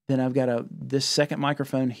 Then I've got this second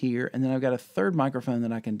microphone here, and then I've got a third microphone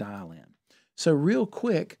that I can dial in. So real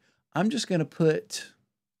quick, I'm just going to put,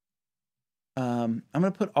 I'm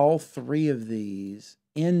going to put all 3 of these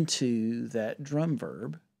into that drum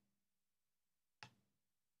verb.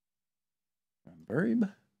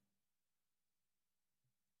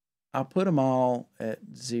 I'll put them all at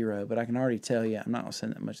 0, but I can already tell you I'm not going to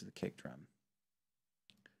send that much of the kick drum.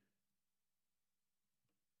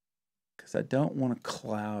 Because I don't want to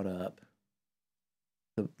cloud up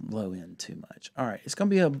the low end too much. All right, it's going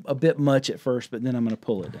to be a bit much at first, but then I'm going to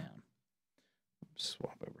pull it down.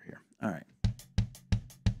 Swap over here. All right.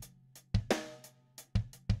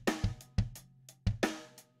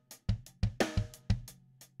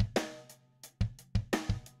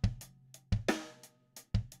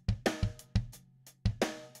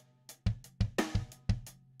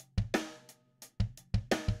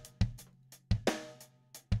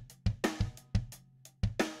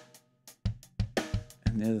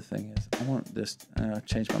 And the other thing is, I want this,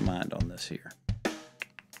 change my mind on this here.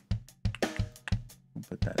 We'll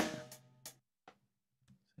put that in there.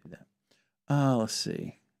 See that. Let's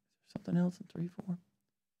see. Something else in 3/4?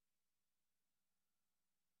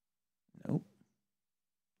 Nope.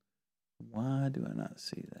 Why do I not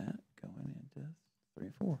see that going into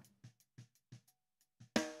 3/4?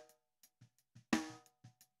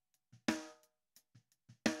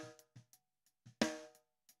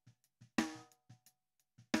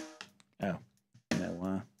 Oh, you know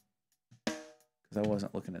why? Because I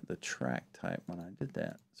wasn't looking at the track type when I did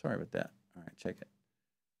that. Sorry about that. All right, check it.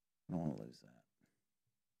 I don't want to lose that.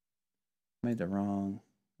 Made the wrong.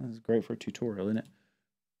 This is great for a tutorial, isn't it?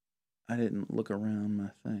 I didn't look around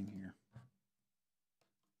my thing here.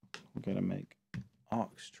 We've got to make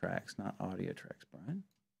aux tracks, not audio tracks, Brian.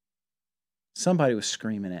 Somebody was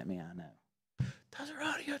screaming at me, I know. Those are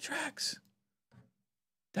audio tracks.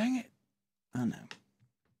 Dang it. I know.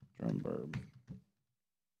 Drum verb.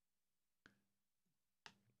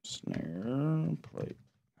 Snare plate.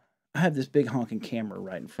 I have this big honking camera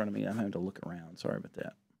right in front of me. I'm having to look around. Sorry about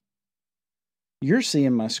that. You're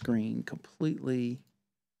seeing my screen completely.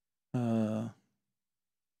 All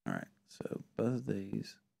right. So both of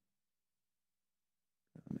these.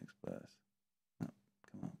 Go to the mix bus. Oh,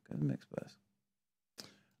 come on. Go to the mix bus.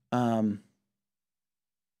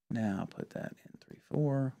 Now I'll put that in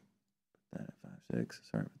 3/4. Put that at 5/6.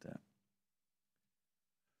 Sorry about that.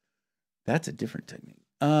 That's a different technique.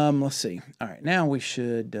 Let's see. All right, now we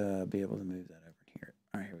should be able to move that over here.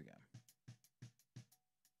 All right, here we go.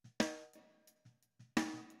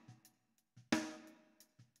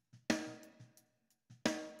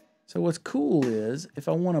 So what's cool is if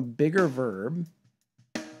I want a bigger verb,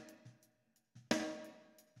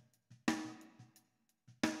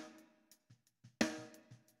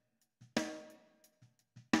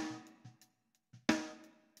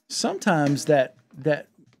 sometimes that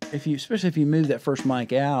especially if you move that first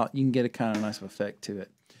mic out, you can get a kind of nice effect to it.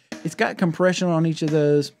 It's got compression on each of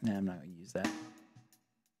those. Nah, I'm not going to use that.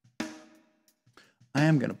 I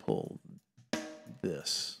am going to pull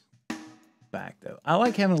this back though. I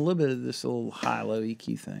like having a little bit of this little high-low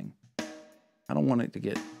EQ thing. I don't want it to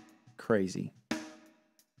get crazy.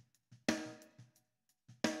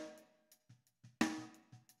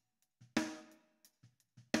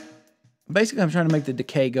 Basically, I'm trying to make the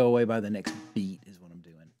decay go away by the next beat is what I'm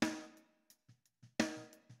doing.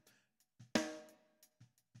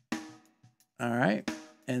 All right,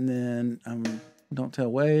 and then don't tell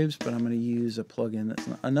Waves, but I'm going to use a plugin that's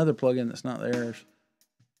another plugin that's not theirs.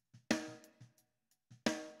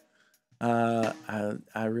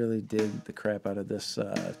 I really dig the crap out of this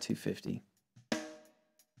 250.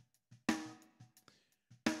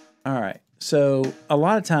 All right, so a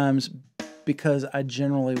lot of times, because I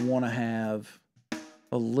generally want to have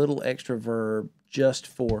a little extra verb just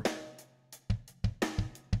for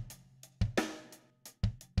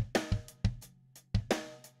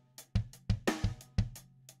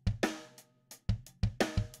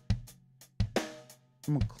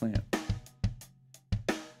I'm gonna clamp.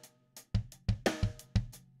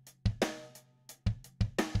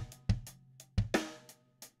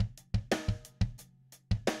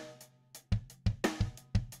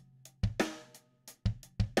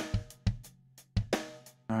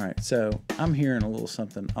 All right, so I'm hearing a little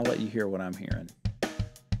something. I'll let you hear what I'm hearing.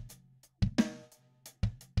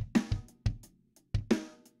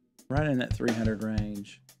 Right in that 300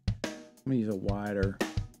 range. I'm gonna use a wider.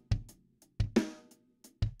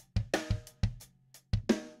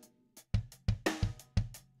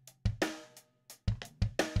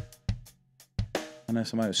 I know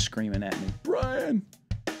somebody was screaming at me, Brian,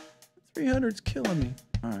 300's killing me.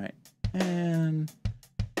 All right, and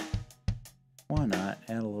why not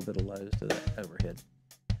add a little bit of lows to that overhead?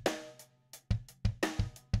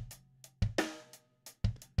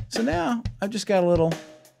 So now I've just got a little.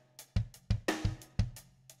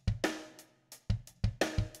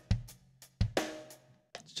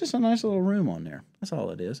 It's just a nice little room on there. That's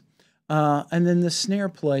all it is. And then the snare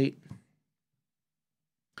plate.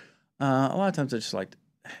 A lot of times I just like to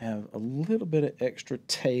have a little bit of extra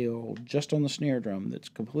tail just on the snare drum that's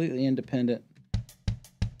completely independent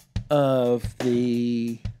of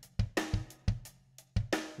the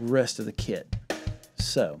rest of the kit.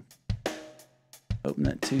 So, open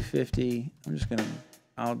that 250.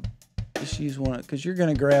 I'll just use one, because you're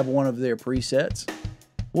going to grab one of their presets.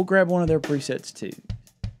 We'll grab one of their presets too.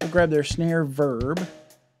 We'll grab their snare verb.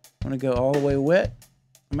 I'm going to go all the way wet.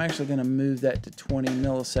 I'm actually going to move that to 20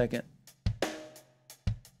 millisecond.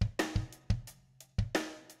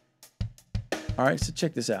 All right, so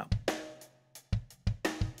check this out.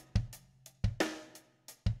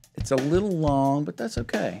 It's a little long, but that's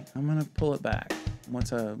okay. I'm going to pull it back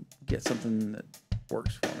once I get something that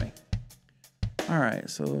works for me. All right,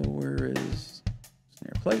 so where is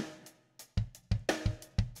snare plate?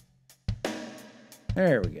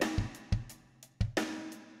 There we go.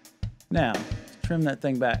 Now, trim that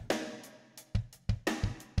thing back.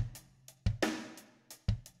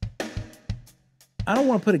 I don't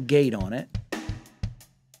want to put a gate on it.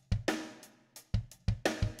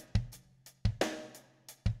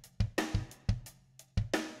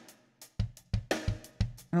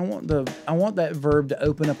 I want that verb to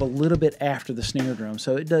open up a little bit after the snare drum.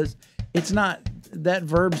 So it does, it's not, that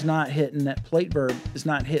verb's not hitting, that plate verb is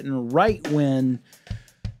not hitting right when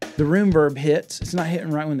the room verb hits. It's not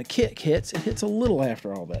hitting right when the kick hits. It hits a little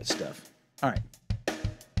after all that stuff. All right.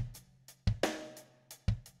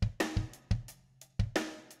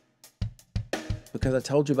 Because I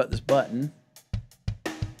told you about this button.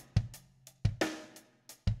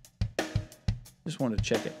 Just wanted to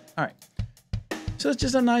check it. All right. So it's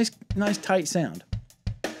just a nice tight sound.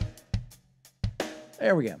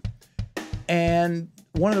 There we go. And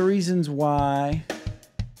one of the reasons why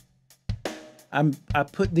I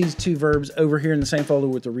put these two verbs over here in the same folder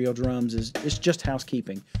with the real drums is it's just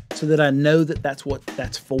housekeeping, so that I know that that's what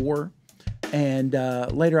that's for. And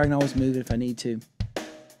later I can always move it if I need to.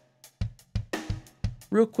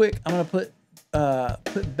 Real quick, I'm gonna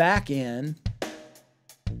put back in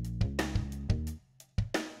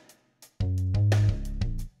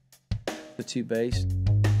the two bass.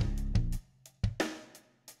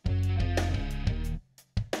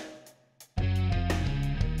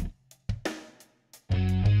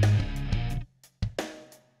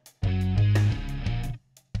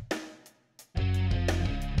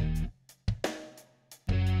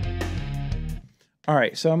 All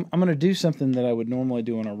right, so I'm going to do something that I would normally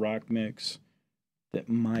do on a rock mix that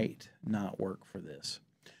might not work for this.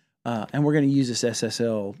 And we're going to use this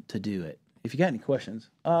SSL to do it. If you got any questions,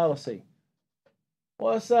 let's see.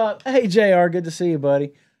 What's up? Hey, JR, good to see you,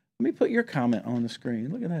 buddy. Let me put your comment on the screen.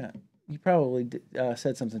 Look at that. You probably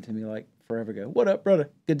said something to me like forever ago. What up, brother?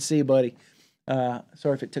 Good to see you, buddy.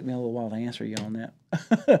 Sorry if it took me a little while to answer you on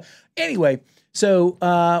that. Anyway, so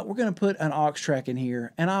we're going to put an aux track in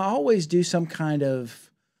here, and I always do some kind of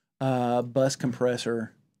bus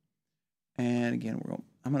compressor. And again,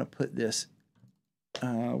 I'm going to put this.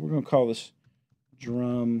 We're going to call this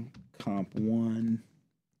drum comp 1.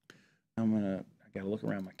 I got to look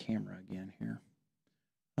around my camera again here.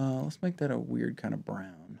 Let's make that a weird kind of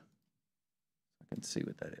brown. I can see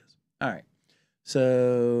what that is. All right.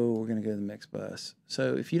 So we're going to go to the mix bus.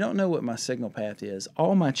 So if you don't know what my signal path is,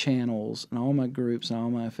 all my channels and all my groups and all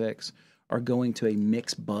my effects are going to a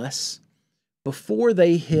mix bus before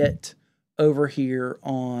they hit over here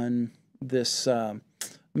on this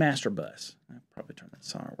master bus. I'll probably turn that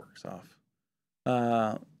SonarWorks off.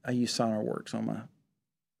 I use SonarWorks on my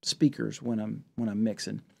speakers when I'm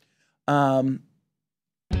mixing.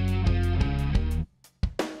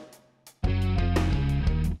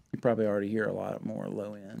 You probably already hear a lot more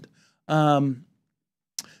low end.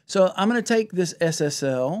 So I'm going to take this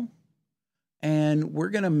SSL and we're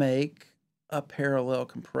going to make a parallel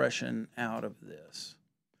compression out of this.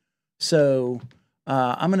 So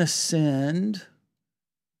I'm going to send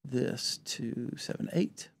this to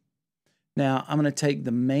 7.8. Now I'm going to take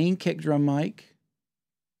the main kick drum mic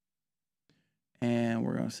and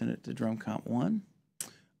we're going to send it to drum comp 1.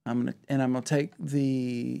 I'm going to take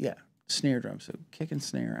the snare drum. So kick and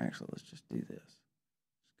snare. Actually, let's just do this.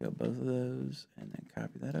 Let's go both of those and then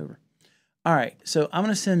copy that over. All right, so I'm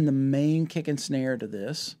going to send the main kick and snare to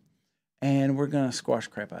this, and we're going to squash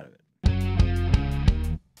crap out of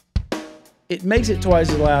it. It makes it twice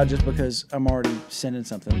as loud just because I'm already sending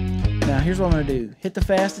something. Now, here's what I'm going to do. Hit the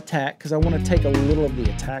fast attack because I want to take a little of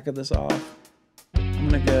the attack of this off. I'm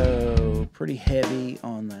going to go pretty heavy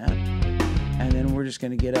on that, and then we're just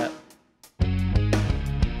going to get up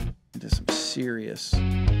into some serious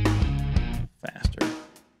faster.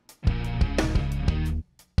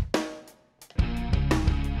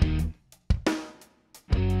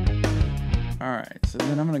 All right, so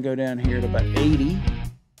then I'm going to go down here to about 80.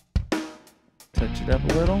 Touch it up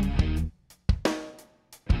a little.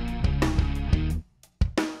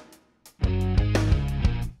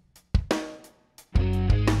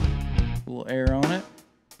 A little air on it.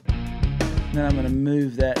 Then I'm going to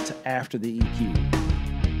move that to after the EQ.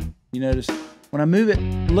 You notice when I move it,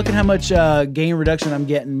 look at how much gain reduction I'm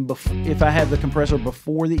getting if I have the compressor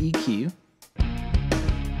before the EQ.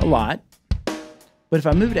 A lot. But if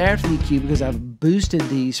I move it after the EQ, because I've boosted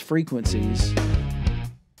these frequencies,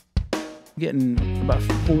 I'm getting about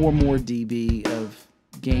 4 more dB of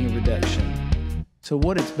gain reduction. So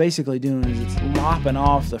what it's basically doing is it's lopping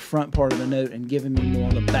off the front part of the note and giving me more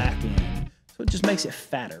on the back end. So it just makes it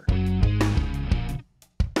fatter.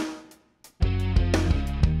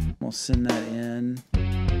 We'll send that in.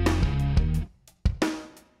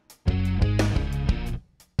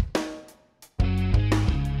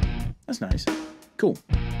 That's nice. Cool.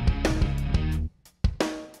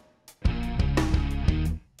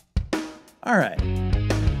 All right.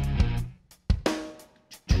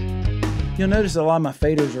 You'll notice a lot of my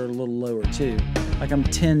faders are a little lower too. Like I'm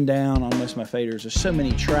 10 down on most of my faders. There's so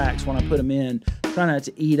many tracks when I put them in, trying not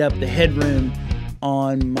to eat up the headroom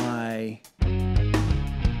on my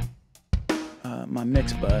my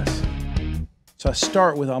mix bus. So I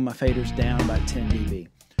start with all my faders down by 10 dB.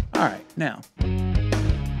 All right, now.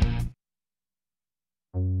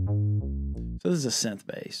 So this is a synth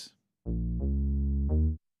bass.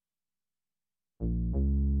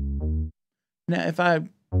 Now, if I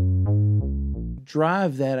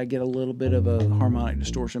drive that, I get a little bit of a harmonic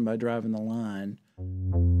distortion by driving the line.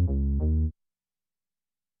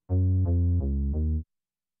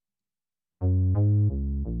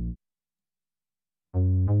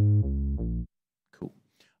 Cool.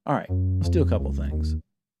 All right, let's do a couple things.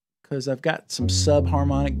 Because I've got some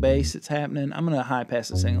sub-harmonic bass that's happening. I'm going to high pass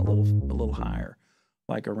this thing a little higher,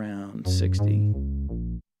 like around 60.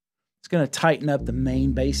 It's going to tighten up the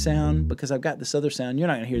main bass sound because I've got this other sound. You're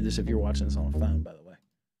not going to hear this if you're watching this on a phone, by the way.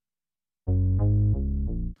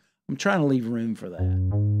 I'm trying to leave room for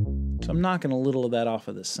that. So I'm knocking a little of that off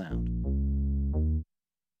of this sound.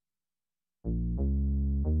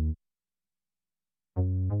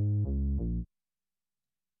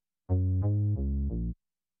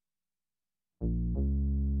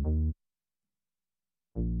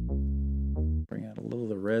 Bring out a little of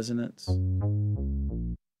the resonance.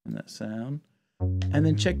 in that sound. And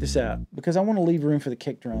then check this out, because I want to leave room for the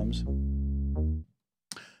kick drums. I'm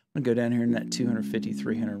going to go down here in that 250,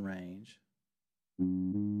 300 range.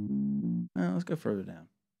 Let's go further down.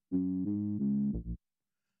 I'm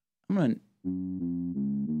going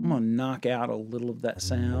to knock out a little of that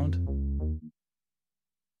sound.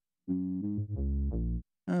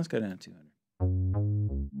 Let's go down to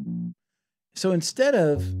 200. So instead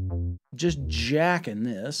of just jacking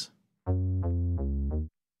this,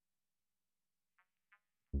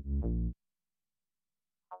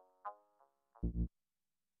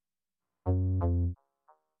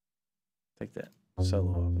 take that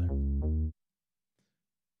solo off there.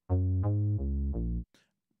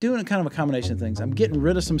 Doing kind of a combination of things. I'm getting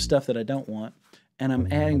rid of some stuff that I don't want, and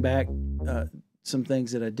I'm adding back some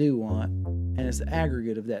things that I do want, and it's the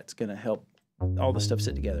aggregate of that's going to help all the stuff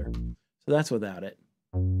sit together. So that's without it.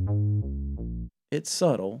 It's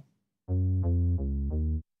subtle.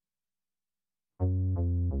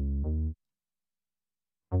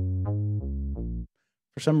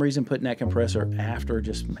 For some reason, putting that compressor after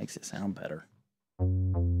just makes it sound better.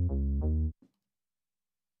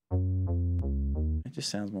 It just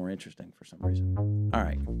sounds more interesting for some reason. All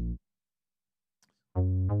right.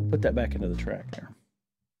 Put that back into the track there.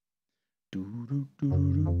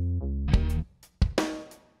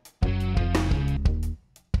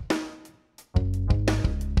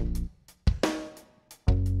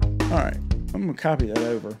 All right. I'm going to copy that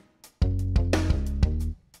over.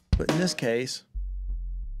 But in this case,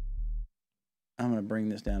 I'm going to bring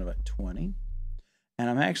this down to about 20. And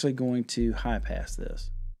I'm actually going to high pass this.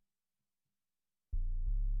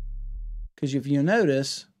 Because if you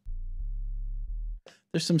notice,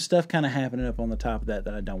 there's some stuff kind of happening up on the top of that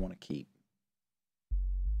I don't want to keep.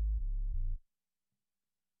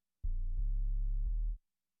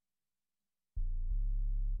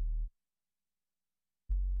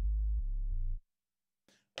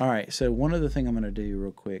 All right, so one other thing I'm going to do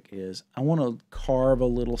real quick is I want to carve a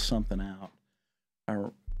little something out,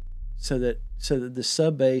 so that the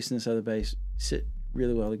sub bass and this other bass sit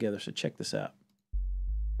really well together. So check this out.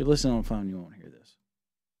 If you're listening on the phone, you won't hear this.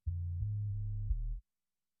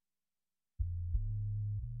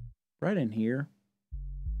 Right in here,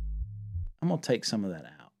 I'm going to take some of that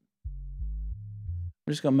out. I'm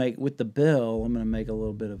just going to make, with the bell, I'm going to make a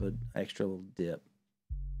little bit of an extra little dip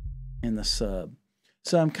in the sub.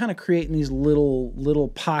 So I'm kind of creating these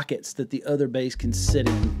little pockets that the other bass can sit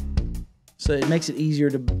in. So it makes it easier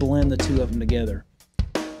to blend the two of them together.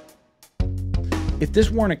 If this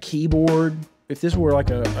weren't a keyboard, if this were like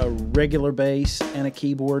a regular bass and a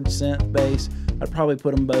keyboard synth bass, I'd probably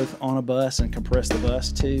put them both on a bus and compress the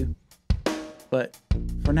bus too. But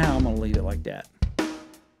for now, I'm going to leave it like that.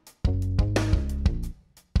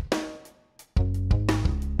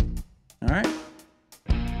 All right.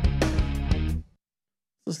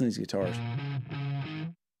 Listen to these guitars.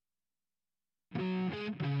 I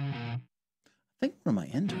think one of my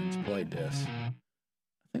interns played this. I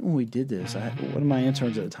think when we did this, one of my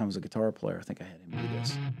interns at the time was a guitar player. I think I had him do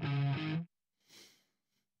this.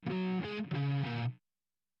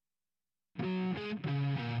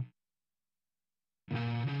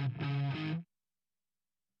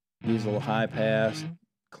 Use a little high pass,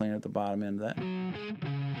 clean up the bottom end of that.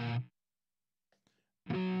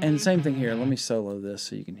 And same thing here. Let me solo this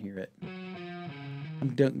so you can hear it.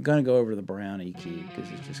 I'm going to go over to the brown EQ because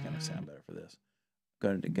it's just going to sound better for this.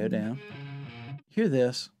 Going to go down. Hear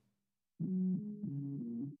this.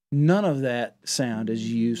 None of that sound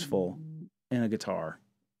is useful in a guitar.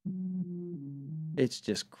 It's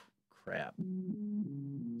just crap.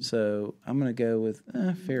 So I'm going to go with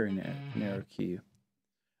very narrow Q.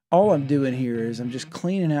 All I'm doing here is I'm just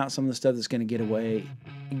cleaning out some of the stuff that's going to get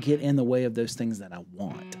in the way of those things that I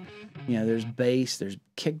want. You know, there's bass, there's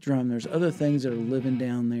kick drum, there's other things that are living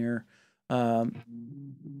down there.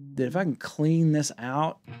 That if I can clean this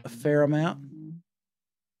out a fair amount,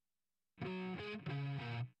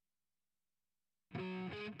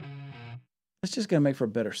 it's just going to make for a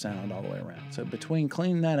better sound all the way around. So between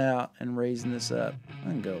cleaning that out and raising this up, I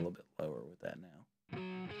can go a little bit lower with that now. Put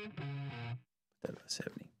that about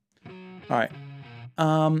 70. All right.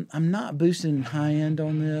 I'm not boosting high end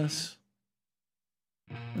on this.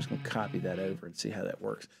 I'm just going to copy that over and see how that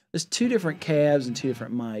works. There's two different cabs and two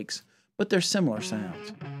different mics, but they're similar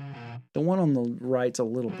sounds. The one on the right's a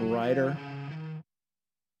little brighter.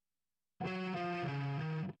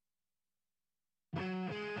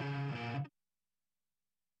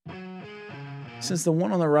 Since the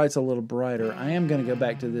one on the right's a little brighter, I am going to go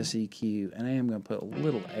back to this EQ, and I am going to put a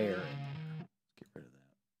little air in there. Get rid of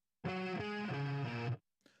that.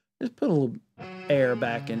 Just put a little air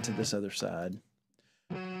back into this other side.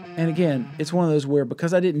 And again, it's one of those where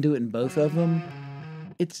because I didn't do it in both of them,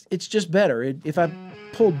 it's just better. If I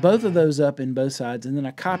pulled both of those up in both sides and then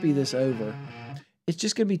I copy this over, it's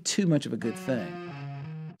just going to be too much of a good thing.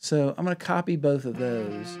 So I'm going to copy both of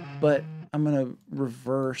those, but I'm going to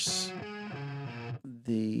reverse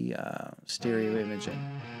the stereo imaging.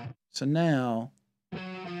 So now,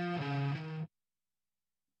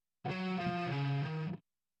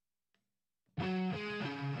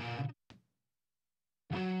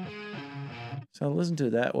 so listen to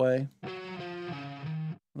it that way.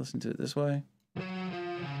 Listen to it this way.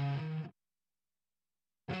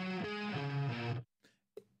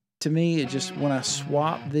 To me, it just, when I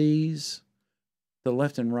swap these, the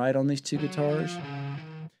left and right on these two guitars,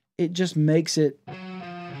 it just makes it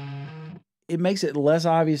less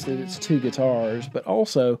obvious that it's two guitars, but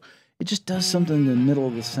also it just does something in the middle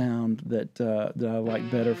of the sound that I like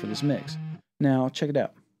better for this mix. Now, check it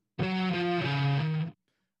out. I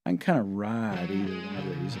can kind of ride either one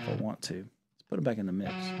of these if I want to. Let's put it back in the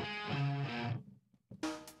mix.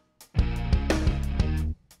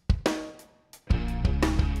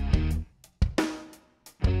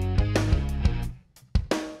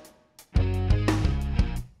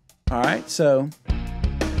 All right, so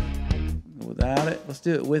without it, let's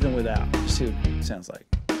do it with and without. Just see what it sounds like.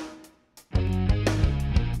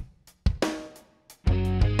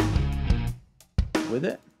 With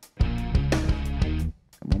it.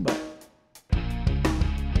 Come on back.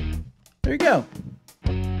 There you go.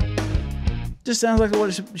 Just sounds like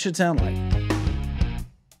what it should sound like.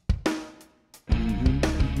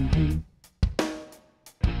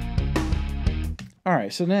 All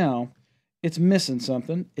right, so now it's missing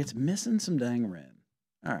something. It's missing some dang rim.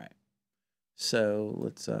 All right. So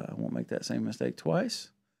let's, I won't make that same mistake twice.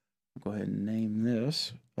 I'll go ahead and name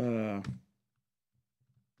this.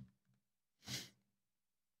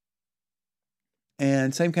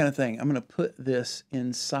 And same kind of thing. I'm going to put this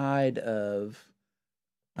inside of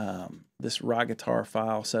this raw guitar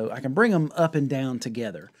file so I can bring them up and down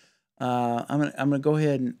together. I'm gonna go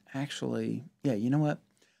ahead and actually, yeah, you know what?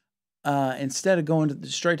 Instead of going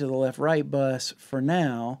straight to the left-right bus, for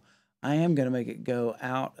now, I am going to make it go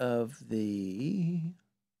out of the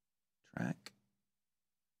track,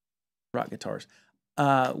 rock guitars.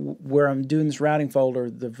 Where I'm doing this routing folder,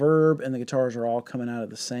 the verb and the guitars are all coming out of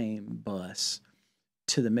the same bus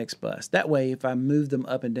to the mix bus. That way, if I move them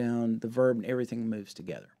up and down, the verb and everything moves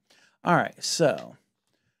together. All right, so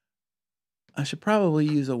I should probably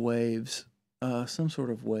use a Waves, some sort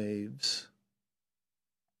of Waves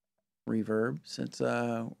reverb, since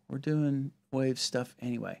we're doing Waves stuff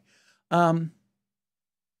anyway. Now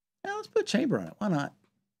let's put chamber on it. Why not?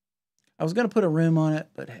 I was going to put a rim on it,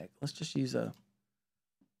 but heck, let's just use a,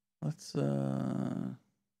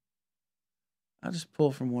 I'll just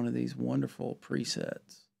pull from one of these wonderful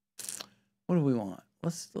presets. What do we want?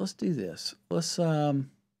 Let's do this. Let's I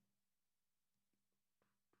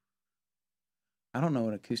don't know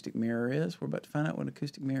what acoustic mirror is. We're about to find out what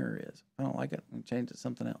acoustic mirror is. If I don't like it, I'm going to change it to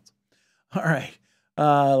something else. All right.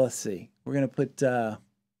 Let's see. We're going to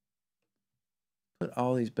put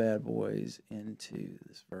all these bad boys into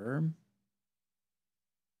this verb.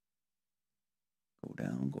 Go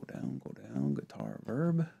down, go down, go down, guitar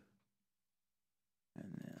verb.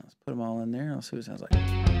 And then let's put them all in there. Let's see what it sounds like.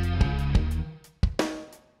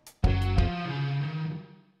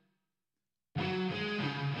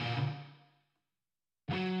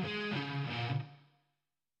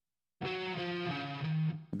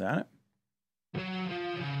 Without it.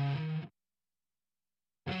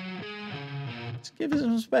 Just give it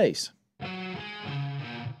some space. And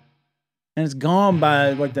it's gone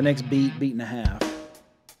by like the next beat and a half.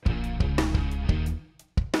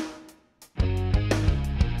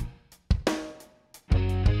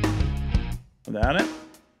 Without it.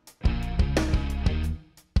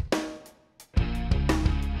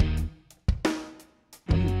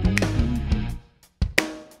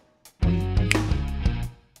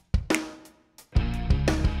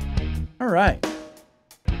 All right.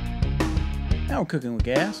 Now we're cooking with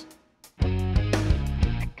gas.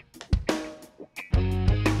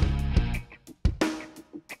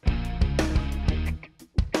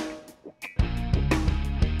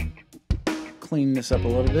 Clean this up a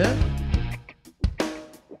little bit.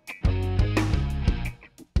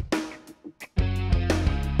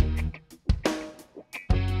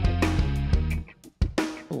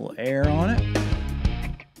 A little air on it.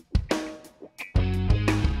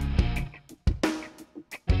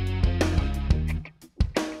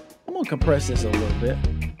 I'm going to compress this a little bit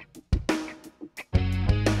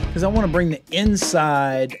because I want to bring the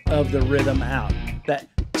inside of the rhythm out. That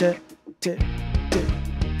the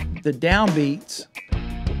downbeats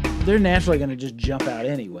they're naturally going to just jump out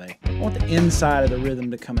anyway. I want the inside of the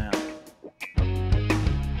rhythm to come out.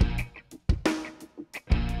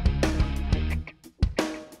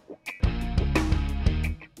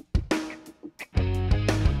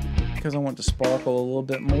 Because I want to sparkle a little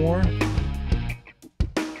bit more.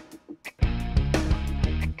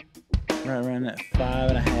 Right around that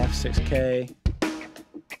 5.5, 6K.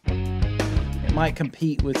 It might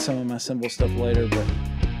compete with some of my cymbal stuff later, but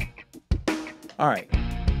all right.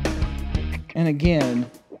 And again,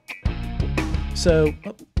 so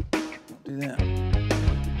don't do that.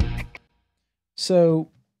 So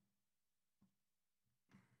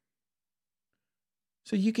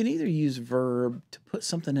you can either use verb to put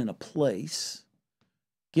something in a place,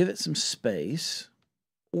 give it some space,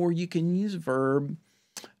 or you can use verb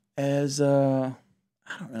as I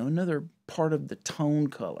don't know, another part of the tone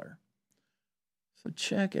color. So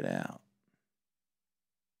check it out.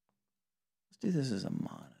 Let's do this as a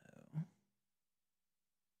mono.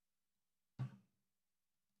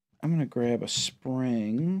 I'm going to grab a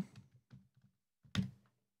spring.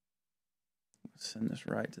 Send this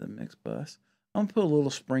right to the mix bus. I'm going to put a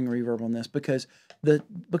little spring reverb on this because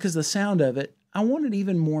the sound of it, I want it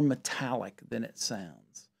even more metallic than it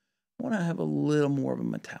sounds. I want to have a little more of a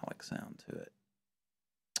metallic sound to it.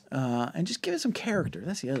 And just give it some character.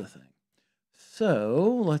 That's the other thing.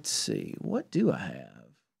 So let's see. What do I have?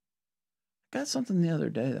 I got something the other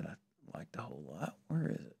day that I liked a whole lot. Where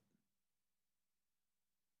is it?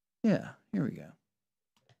 Yeah, here we go.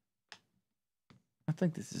 I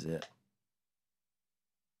think this is it.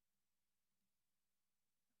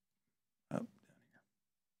 Oh, down here.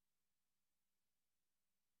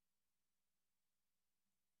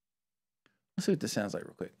 Let's see what this sounds like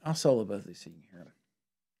real quick. I'll solo both of these so you can hear them.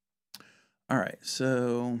 All right,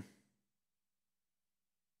 so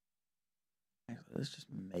actually, let's just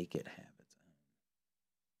make it have its own.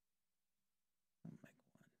 I'll make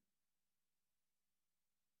one.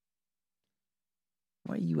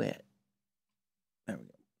 Where you at? There we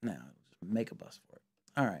go. Now, I'll just make a bus for it.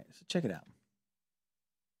 All right, so check it out.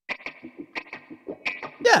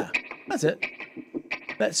 Yeah, that's it.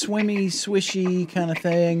 That swimmy, swishy kind of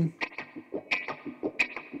thing.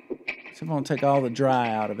 So I'm going to take all the dry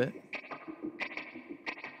out of it.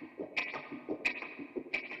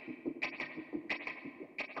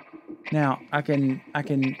 Now, I can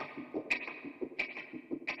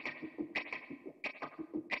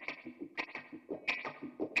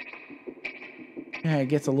yeah, it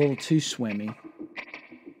gets a little too swimmy.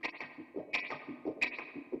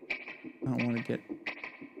 I don't want to get,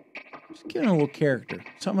 just give it a little character.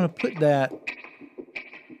 So I'm going to put that.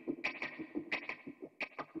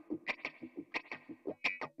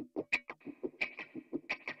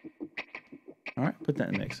 All right, put that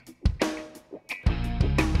in the mix.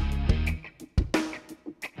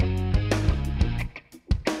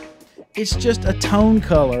 It's just a tone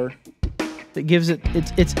color that gives it,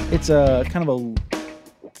 it's a kind of a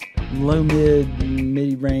low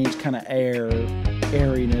mid range kind of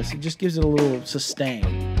airiness. It just gives it a little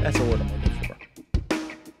sustain. That's the word I'm looking for.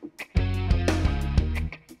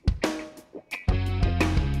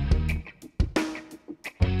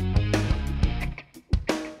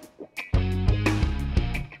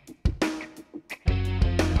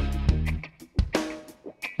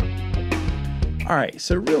 All right,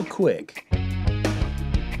 so real quick.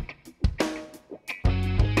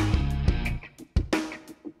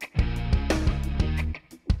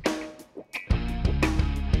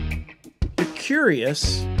 If you're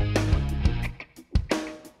curious,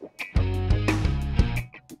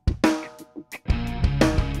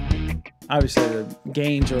 obviously the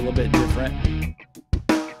gains are a little bit different.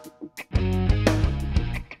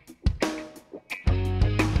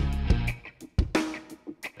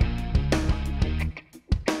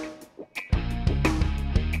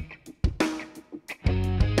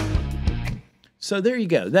 So there you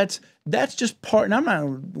go. That's just part. And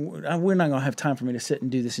we're not gonna have time for me to sit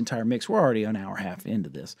and do this entire mix. We're already an hour and a half into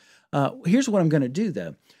this. Here's what I'm gonna do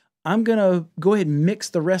though. I'm gonna go ahead and mix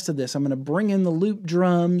the rest of this. I'm gonna bring in the loop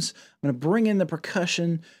drums. I'm gonna bring in the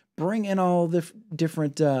percussion. Bring in all the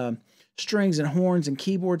different strings and horns and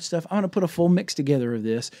keyboard stuff. I'm gonna put a full mix together of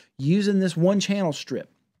this using this one channel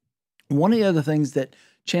strip. One of the other things that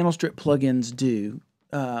channel strip plugins do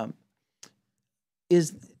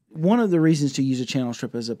is one of the reasons to use a channel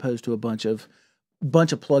strip as opposed to a bunch of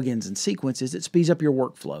plugins and sequences, it speeds up your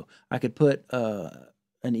workflow. I could put an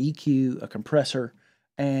EQ, a compressor,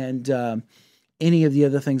 and any of the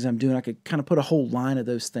other things I'm doing. I could kind of put a whole line of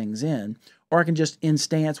those things in, or I can just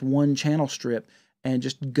instance one channel strip and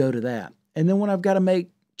just go to that. And then when I've got to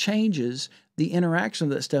make changes, the interaction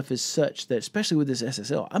of that stuff is such that, especially with this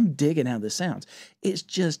SSL, I'm digging how this sounds. It's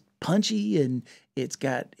just punchy and it's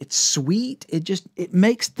sweet. It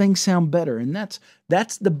makes things sound better. And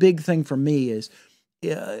that's the big thing for me is,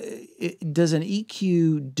 does an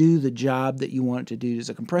EQ do the job that you want it to do? Does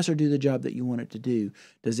a compressor do the job that you want it to do?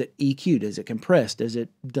 Does it EQ? Does it compress? Does it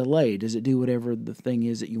delay? Does it do whatever the thing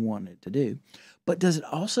is that you want it to do? But does it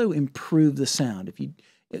also improve the sound?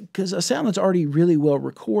 Because a sound that's already really well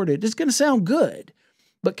recorded is going to sound good,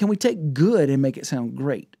 but can we take good and make it sound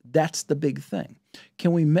great? That's the big thing.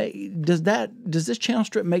 Does this channel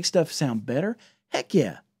strip make stuff sound better? Heck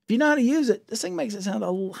yeah. If you know how to use it, this thing makes it sound a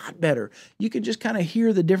lot better. You can just kind of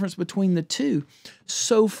hear the difference between the two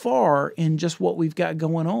so far in just what we've got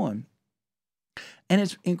going on. And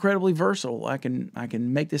it's incredibly versatile. I can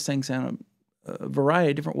make this thing sound a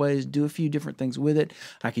variety of different ways, do a few different things with it.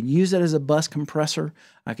 I can use it as a bus compressor.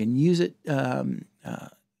 I can use it in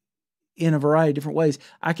a variety of different ways.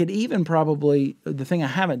 I could even probably, the thing I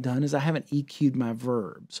haven't done is I haven't EQ'd my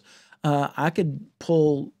verbs. I could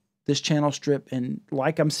pull this channel strip and,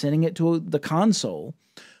 like I'm sending it to the console,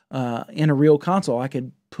 in a real console, I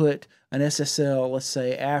could put an SSL, let's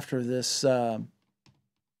say, after this, wrong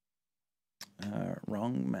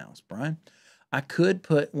mouse, Brian. I could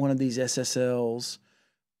put one of these SSLs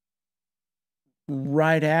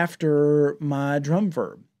right after my drum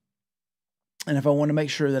verb. And if I want to make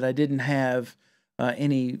sure that I didn't have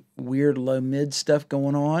any weird low-mid stuff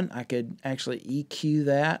going on, I could actually EQ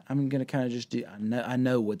that. I'm going to kind of just do, I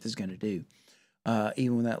know what this is going to do,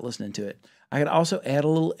 even without listening to it. I could also add a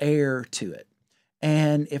little air to it.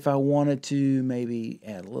 And if I wanted to maybe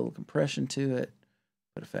add a little compression to it,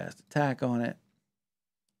 put a fast attack on it,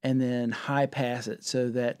 and then high pass it so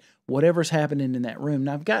that whatever's happening in that room.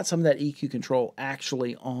 Now, I've got some of that EQ control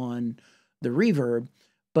actually on the reverb,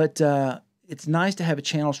 but it's nice to have a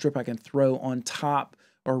channel strip I can throw on top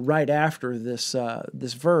or right after this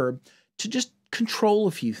this verb to just control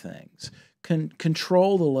a few things,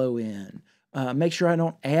 control the low end, make sure I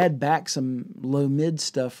don't add back some low mid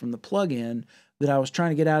stuff from the plug-in that I was trying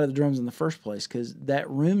to get out of the drums in the first place, because that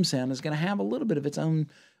room sound is going to have a little bit of its own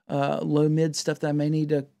low mid stuff that I may need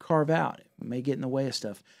to carve out. It may get in the way of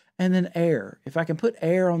stuff. And then air. If I can put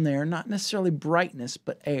air on there, not necessarily brightness,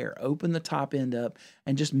 but air, open the top end up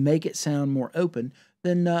and just make it sound more open,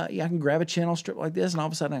 then yeah, I can grab a channel strip like this and all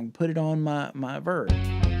of a sudden I can put it on my verb.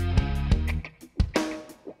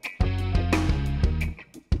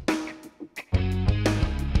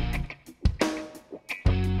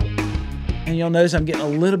 And you'll notice I'm getting a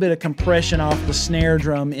little bit of compression off the snare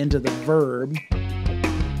drum into the verb.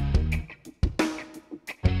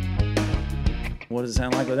 What does it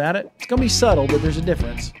sound like without it? It's going to be subtle, but there's a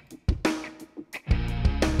difference.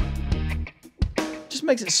 Just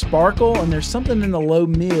makes it sparkle, and there's something in the low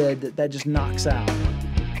mid that just knocks out.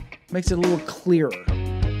 Makes it a little clearer.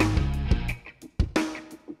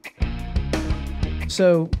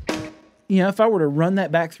 So, you know, if I were to run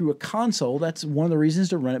that back through a console, that's one of the reasons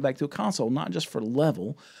to run it back through a console, not just for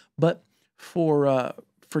level, but for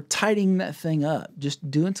tightening that thing up, just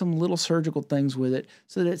doing some little surgical things with it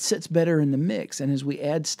so that it sits better in the mix. And as we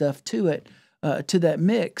add stuff to it, to that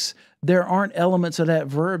mix, there aren't elements of that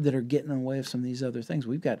verb that are getting in the way of some of these other things.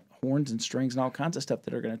 We've got horns and strings and all kinds of stuff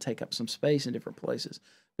that are going to take up some space in different places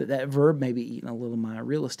that verb may be eating a little of my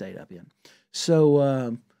real estate up in.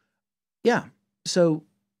 So, yeah. So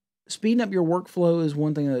speeding up your workflow is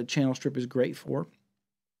one thing that a channel strip is great for.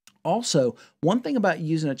 Also, one thing about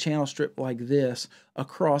using a channel strip like this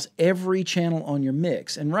across every channel on your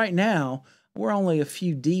mix, and right now, we're only a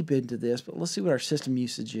few deep into this, but let's see what our system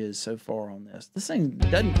usage is so far on this. This thing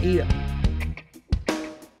doesn't eat it.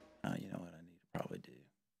 Oh, you know what I need to probably do?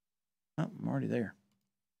 Oh, I'm already there.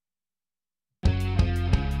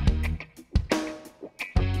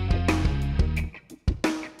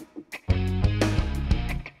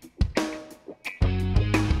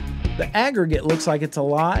 The aggregate looks like it's a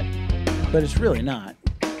lot, but it's really not.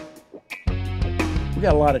 We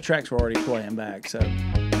got a lot of tracks we're already playing back, so.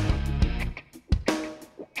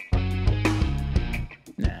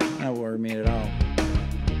 Nah, not worry me at all.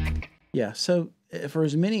 Yeah, so for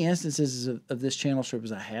as many instances of this channel strip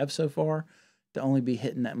as I have so far, to only be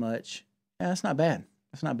hitting that much, yeah, that's not bad.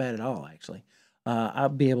 That's not bad at all, actually. I'll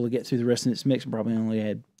be able to get through the rest of this mix and probably only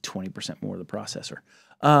add 20% more of the processor.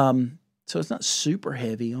 So it's not super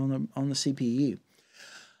heavy on the CPU.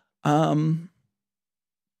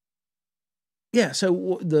 Yeah,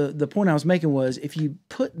 so the point I was making was if you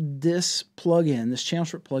put this plugin, this channel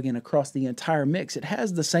strip plugin across the entire mix, it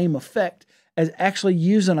has the same effect as actually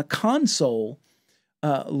using a console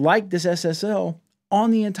like this SSL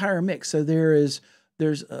on the entire mix. So there's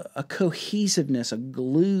there's a cohesiveness, a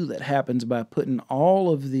glue that happens by putting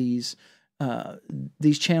all of these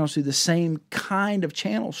channels through the same kind of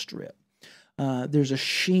channel strip. There's a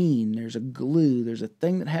sheen, there's a glue, there's a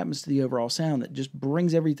thing that happens to the overall sound that just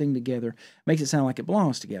brings everything together, makes it sound like it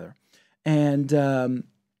belongs together. And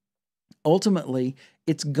ultimately,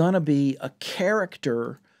 it's going to be a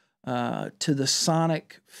character to the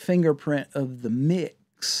sonic fingerprint of the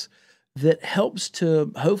mix that helps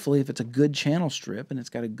to, hopefully, if it's a good channel strip and it's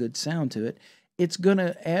got a good sound to it, it's going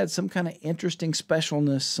to add some kind of interesting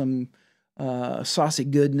specialness, some saucy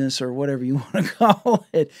goodness, or whatever you want to call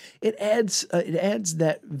it. It adds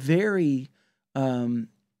that very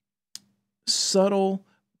subtle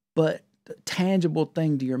but tangible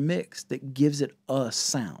thing to your mix that gives it a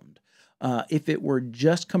sound. If it were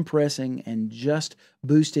just compressing and just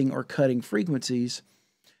boosting or cutting frequencies,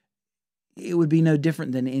 it would be no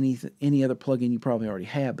different than any other plugin you probably already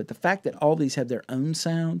have. But the fact that all these have their own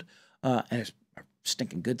sound, and it's a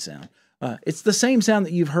stinking good sound, it's the same sound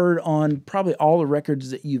that you've heard on probably all the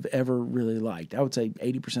records that you've ever really liked. I would say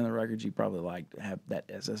 80% of the records you probably liked have that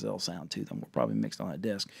SSL sound to them. Were probably mixed on that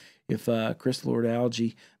disc. If Chris Lord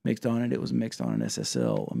Algae mixed on it, it was mixed on an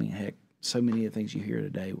SSL. I mean, heck, so many of the things you hear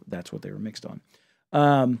today, that's what they were mixed on.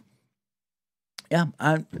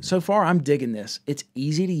 So far I'm digging this. It's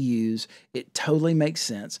easy to use. It totally makes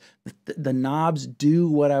sense. The knobs do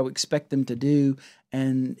what I would expect them to do,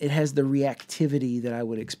 and it has the reactivity that I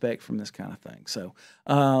would expect from this kind of thing. So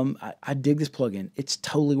I dig this plugin. It's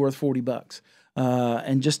totally worth $40.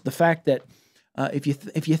 And just the fact that if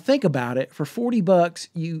you think about it, for $40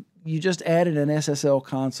 you just added an SSL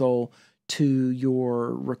console to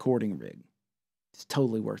your recording rig. It's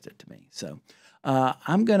totally worth it to me. So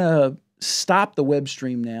I'm gonna stop the web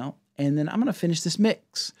stream now, and then I'm going to finish this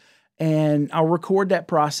mix, and I'll record that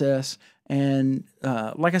process. And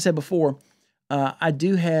like I said before, I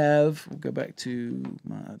do have, we'll go back to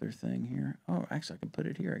my other thing here. Oh, actually I can put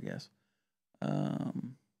it here, I guess. Go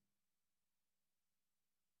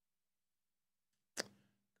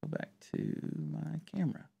back to my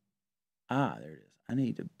camera. Ah, there it is. I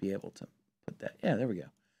need to be able to put that. Yeah, there we go.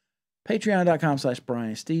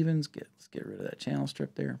 Patreon.com/Brian Stevens. Let's get rid of that channel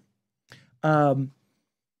strip there.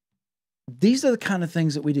 These are the kind of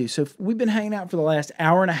things that we do. So we've been hanging out for the last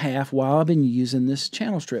hour and a half while I've been using this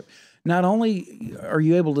channel strip. Not only are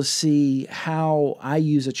you able to see how I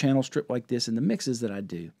use a channel strip like this in the mixes that I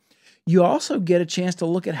do, you also get a chance to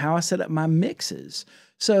look at how I set up my mixes.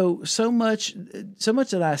 So much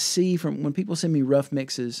that I see from when people send me rough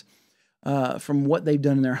mixes from what they've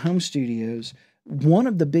done in their home studios. One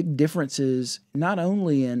of the big differences, not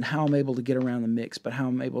only in how I'm able to get around the mix, but how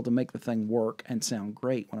I'm able to make the thing work and sound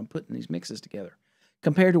great when I'm putting these mixes together,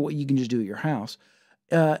 compared to what you can just do at your house,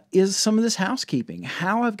 is some of this housekeeping.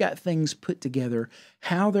 How I've got things put together,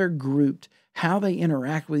 how they're grouped, how they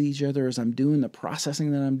interact with each other as I'm doing the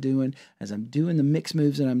processing that I'm doing, as I'm doing the mix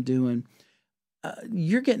moves that I'm doing.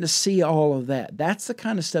 You're getting to see all of that. That's the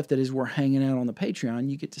kind of stuff that as we're hanging out on the Patreon,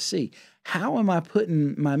 you get to see. How am I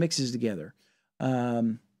putting my mixes together?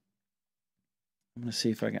 I'm going to see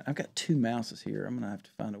if I can. I've got two mouses here. I'm going to have to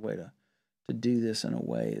find a way to do this in a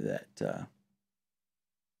way that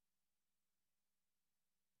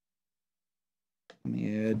let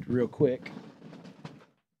me add real quick.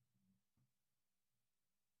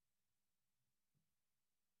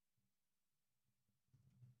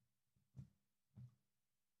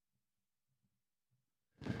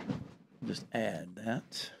 Just add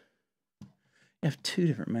that. I have two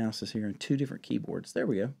different mouses here and two different keyboards. There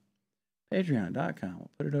we go. Patreon.com. We'll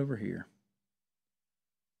put it over here.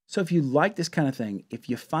 So if you like this kind of thing, if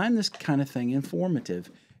you find this kind of thing informative,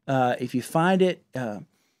 if you find it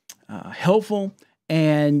helpful,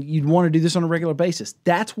 and you'd want to do this on a regular basis,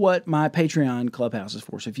 that's what my Patreon Clubhouse is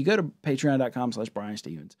for. So if you go to patreon.com/Brian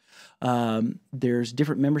Stevens, there's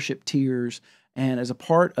different membership tiers, and as a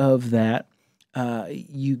part of that,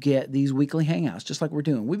 you get these weekly hangouts, just like we're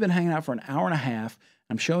doing. We've been hanging out for an hour and a half.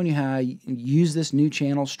 I'm showing you how I use this new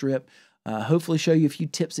channel strip, hopefully show you a few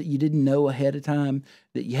tips that you didn't know ahead of time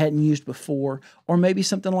that you hadn't used before, or maybe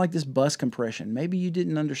something like this bus compression. Maybe you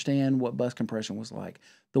didn't understand what bus compression was like.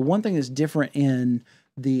 The one thing that's different in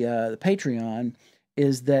the Patreon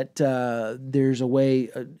is that there's a way,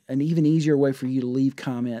 an even easier way for you to leave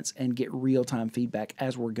comments and get real-time feedback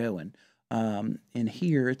as we're going. And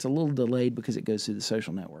here it's a little delayed because it goes through the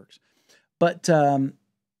social networks. But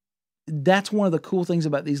that's one of the cool things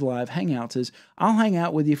about these live hangouts is I'll hang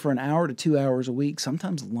out with you for an hour to 2 hours a week,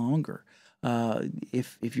 sometimes longer.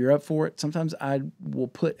 If you're up for it, sometimes I will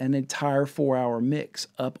put an entire 4-hour mix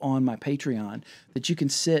up on my Patreon that you can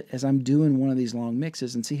sit as I'm doing one of these long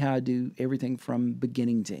mixes and see how I do everything from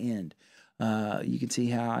beginning to end. You can see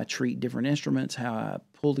how I treat different instruments, how I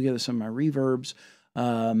pull together some of my reverbs,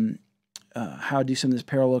 how I do some of this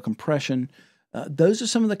parallel compression. Those are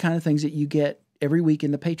some of the kind of things that you get every week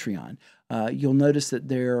in the Patreon. You'll notice that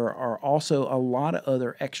there are also a lot of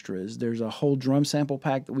other extras. There's a whole drum sample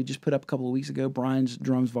pack that we just put up a couple of weeks ago, Brian's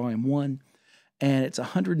Drums Volume 1, and it's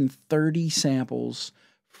 130 samples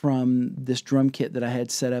from this drum kit that I had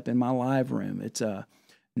set up in my live room. It's a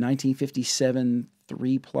 1957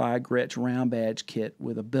 3-ply Gretsch round badge kit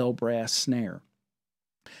with a bell brass snare.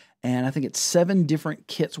 And I think it's 7 different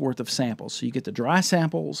kits worth of samples. So you get the dry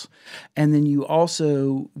samples, and then you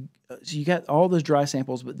also, so you got all those dry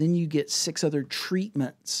samples, but then you get 6 other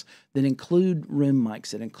treatments that include rim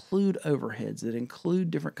mics, that include overheads, that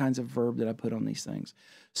include different kinds of verb that I put on these things.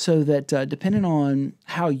 So that depending on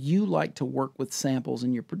how you like to work with samples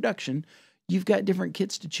in your production, you've got different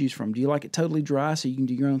kits to choose from. Do you like it totally dry so you can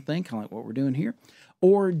do your own thing, kind of like what we're doing here?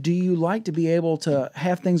 Or do you like to be able to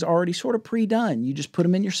have things already sort of pre-done? You just put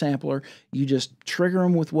them in your sampler, you just trigger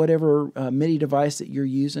them with whatever MIDI device that you're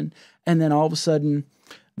using, and then all of a sudden,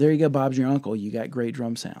 there you go, Bob's your uncle. You got great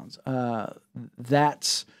drum sounds.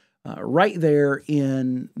 That's right there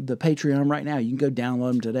in the Patreon right now. You can go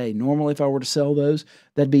download them today. Normally, if I were to sell those,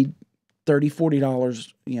 that'd be $30,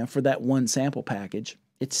 $40, for that one sample package.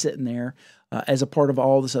 It's sitting there as a part of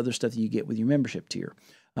all this other stuff that you get with your membership tier.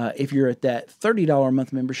 If you're at that $30 a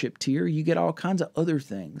month membership tier, you get all kinds of other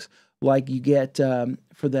things. Like you get,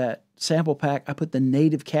 for that sample pack, I put the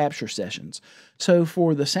native capture sessions. So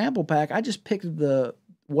for the sample pack, I just picked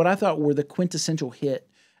what I thought were the quintessential hit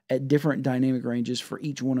at different dynamic ranges for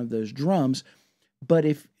each one of those drums. But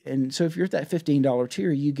so if you're at that $15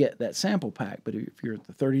 tier, you get that sample pack. But if you're at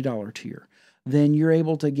the $30 tier, then you're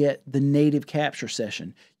able to get the native capture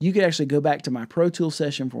session. You could actually go back to my Pro Tools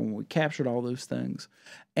session from when we captured all those things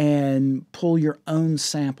and pull your own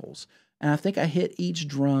samples. And I think I hit each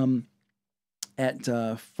drum at 3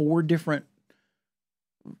 or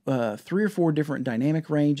 4 different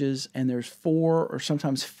dynamic ranges, and there's 4 or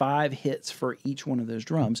sometimes 5 hits for each one of those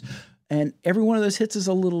drums. And every one of those hits is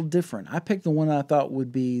a little different. I picked the one I thought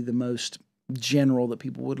would be the most general that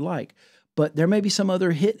people would like. But there may be some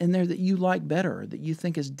other hit in there that you like better, that you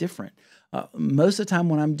think is different. Most of the time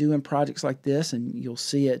when I'm doing projects like this, and you'll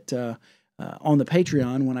see it on the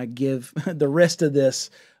Patreon when I give the rest of this,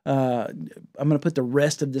 I'm going to put the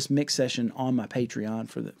rest of this mix session on my Patreon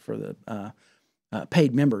for the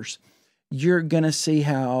paid members. You're going to see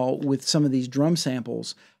how with some of these drum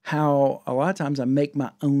samples, how a lot of times I make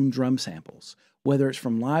my own drum samples, whether it's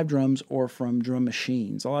from live drums or from drum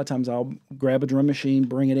machines. A lot of times I'll grab a drum machine,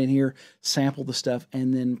 bring it in here, sample the stuff,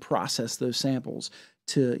 and then process those samples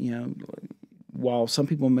to, while some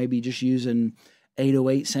people may be just using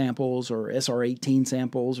 808 samples or SR18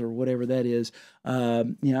 samples or whatever that is,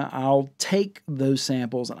 I'll take those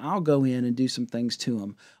samples and I'll go in and do some things to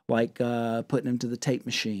them, like putting them to the tape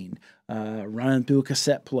machine, running through a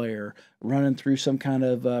cassette player, running through some kind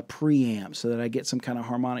of preamp so that I get some kind of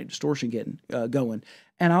harmonic distortion going.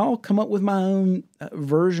 And I'll come up with my own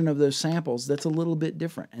version of those samples that's a little bit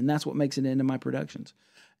different, and that's what makes it into my productions.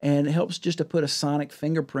 And it helps just to put a sonic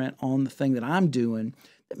fingerprint on the thing that I'm doing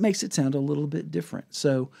that makes it sound a little bit different.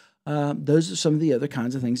 So those are some of the other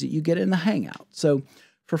kinds of things that you get in the Hangout. So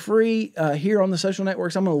for free here on the social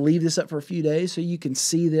networks, I'm going to leave this up for a few days so you can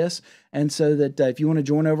see this. And so that if you want to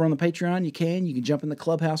join over on the Patreon, you can jump in the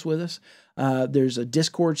Clubhouse with us. There's a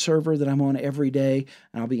Discord server that I'm on every day,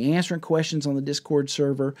 and I'll be answering questions on the Discord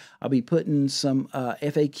server. I'll be putting some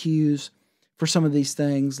FAQs for some of these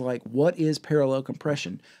things, like what is parallel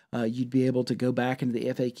compression. You'd be able to go back into the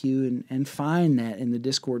FAQ and find that in the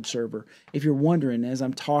Discord server. If you're wondering, as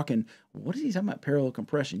I'm talking, what is he talking about parallel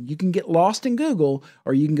compression? You can get lost in Google,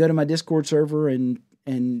 or you can go to my Discord server and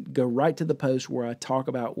go right to the post where I talk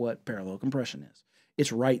about what parallel compression is.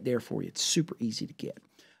 It's right there for you. It's super easy to get.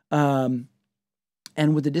 And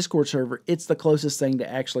with the Discord server, it's the closest thing to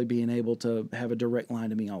actually being able to have a direct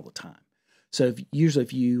line to me all the time. So usually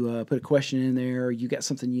if you put a question in there, or you got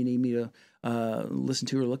something you need me to listen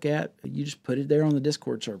to or look at, you just put it there on the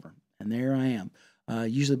Discord server, and there I am.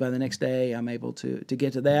 Usually by the next day, I'm able to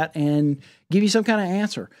get to that and give you some kind of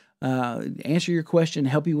answer. Answer your question,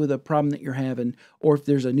 help you with a problem that you're having, or if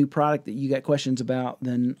there's a new product that you got questions about,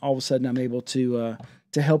 then all of a sudden I'm able to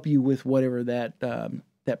help you with whatever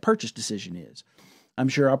that purchase decision is. I'm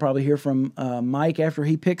sure I'll probably hear from Mike after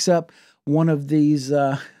he picks up one of these.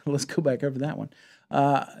 Let's go back over that one.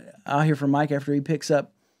 I'll hear from Mike after he picks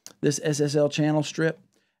up this SSL channel strip.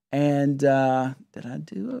 And did I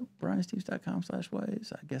do it?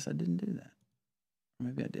 BrianStevens.com/waves. I guess I didn't do that.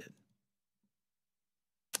 Maybe I did.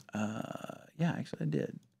 Yeah, actually I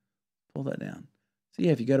did. Pull that down. So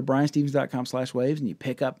yeah, if you go to BrianStevens.com/waves and you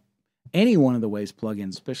pick up any one of the Waves plugins,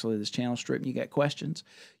 especially this channel strip, and you got questions,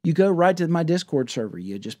 you go right to my Discord server.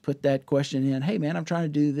 You just put that question in. Hey man, I'm trying to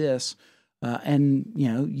do this. And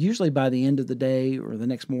you know, usually by the end of the day or the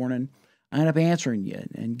next morning, I end up answering you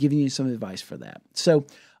and giving you some advice for that. So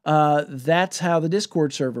that's how the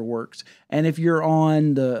Discord server works. And if you're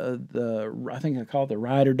on the I think I call it the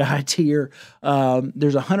Ride or Die tier,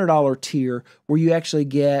 there's a $100 tier where you actually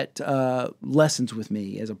get lessons with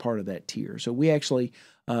me as a part of that tier. So we actually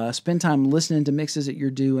spend time listening to mixes that you're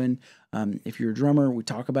doing. If you're a drummer, we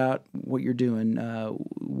talk about what you're doing.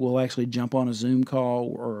 We'll actually jump on a Zoom call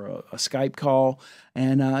or a Skype call,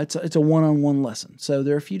 and it's a one-on-one lesson. So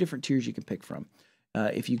there are a few different tiers you can pick from.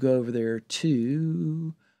 If you go over there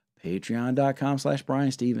to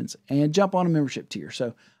patreon.com/BrianStevens and jump on a membership tier.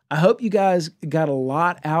 So I hope you guys got a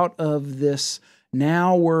lot out of this.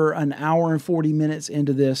 Now we're an hour and 40 minutes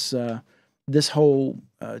into this this whole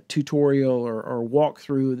tutorial or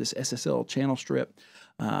walkthrough this SSL channel strip.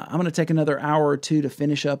 I'm going to take another hour or two to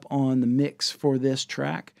finish up on the mix for this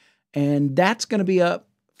track, and that's going to be up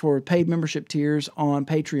for paid membership tiers on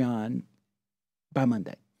Patreon by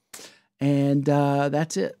Monday. And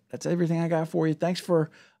that's it. That's everything I got for you. Thanks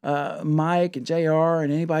for Mike and JR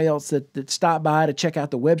and anybody else that stopped by to check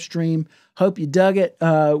out the web stream. Hope you dug it.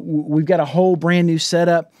 We've got a whole brand new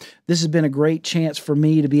setup. This has been a great chance for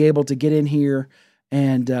me to be able to get in here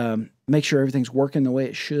and make sure everything's working the way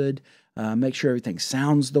it should. Make sure everything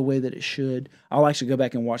sounds the way that it should. I'll actually go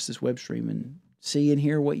back and watch this web stream and see and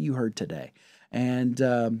hear what you heard today.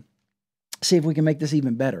 And see if we can make this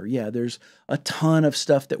even better. Yeah, there's a ton of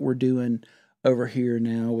stuff that we're doing over here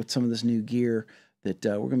now with some of this new gear that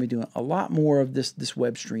we're going to be doing a lot more of this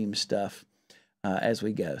web stream stuff as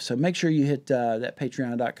we go. So make sure you hit that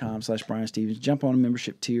patreon.com/BrianStevens, jump on a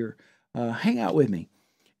membership tier, hang out with me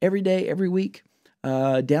every day, every week.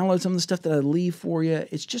 Download some of the stuff that I leave for you.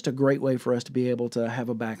 It's just a great way for us to be able to have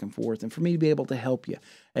a back and forth and for me to be able to help you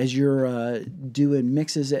as you're doing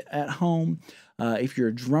mixes at home. If you're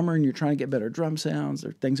a drummer and you're trying to get better drum sounds,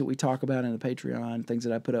 there are things that we talk about in the Patreon, things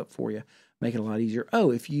that I put up for you, make it a lot easier. Oh,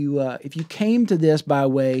 if you came to this by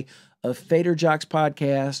way of Fader Jocks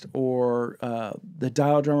podcast or the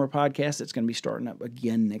Dial Drummer podcast, that's going to be starting up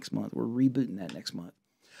again next month. We're rebooting that next month.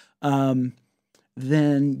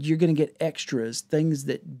 Then you're going to get extras, things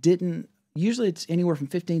that didn't, usually it's anywhere from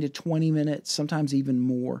 15 to 20 minutes, sometimes even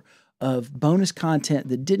more, of bonus content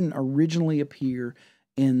that didn't originally appear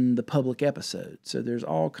in the public episode. So there's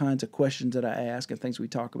all kinds of questions that I ask and things we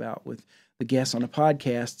talk about with the guests on the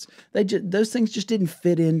podcasts. Those things just didn't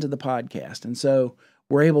fit into the podcast. And so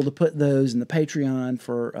we're able to put those in the Patreon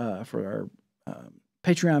for our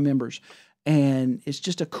Patreon members. And it's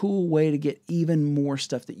just a cool way to get even more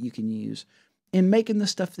stuff that you can use in making the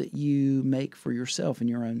stuff that you make for yourself in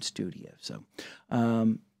your own studio. So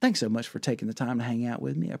thanks so much for taking the time to hang out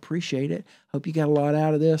with me. I appreciate it. Hope you got a lot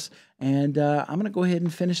out of this. And I'm going to go ahead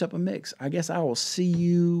and finish up a mix. I guess I will see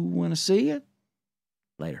you when I see you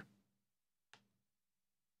later.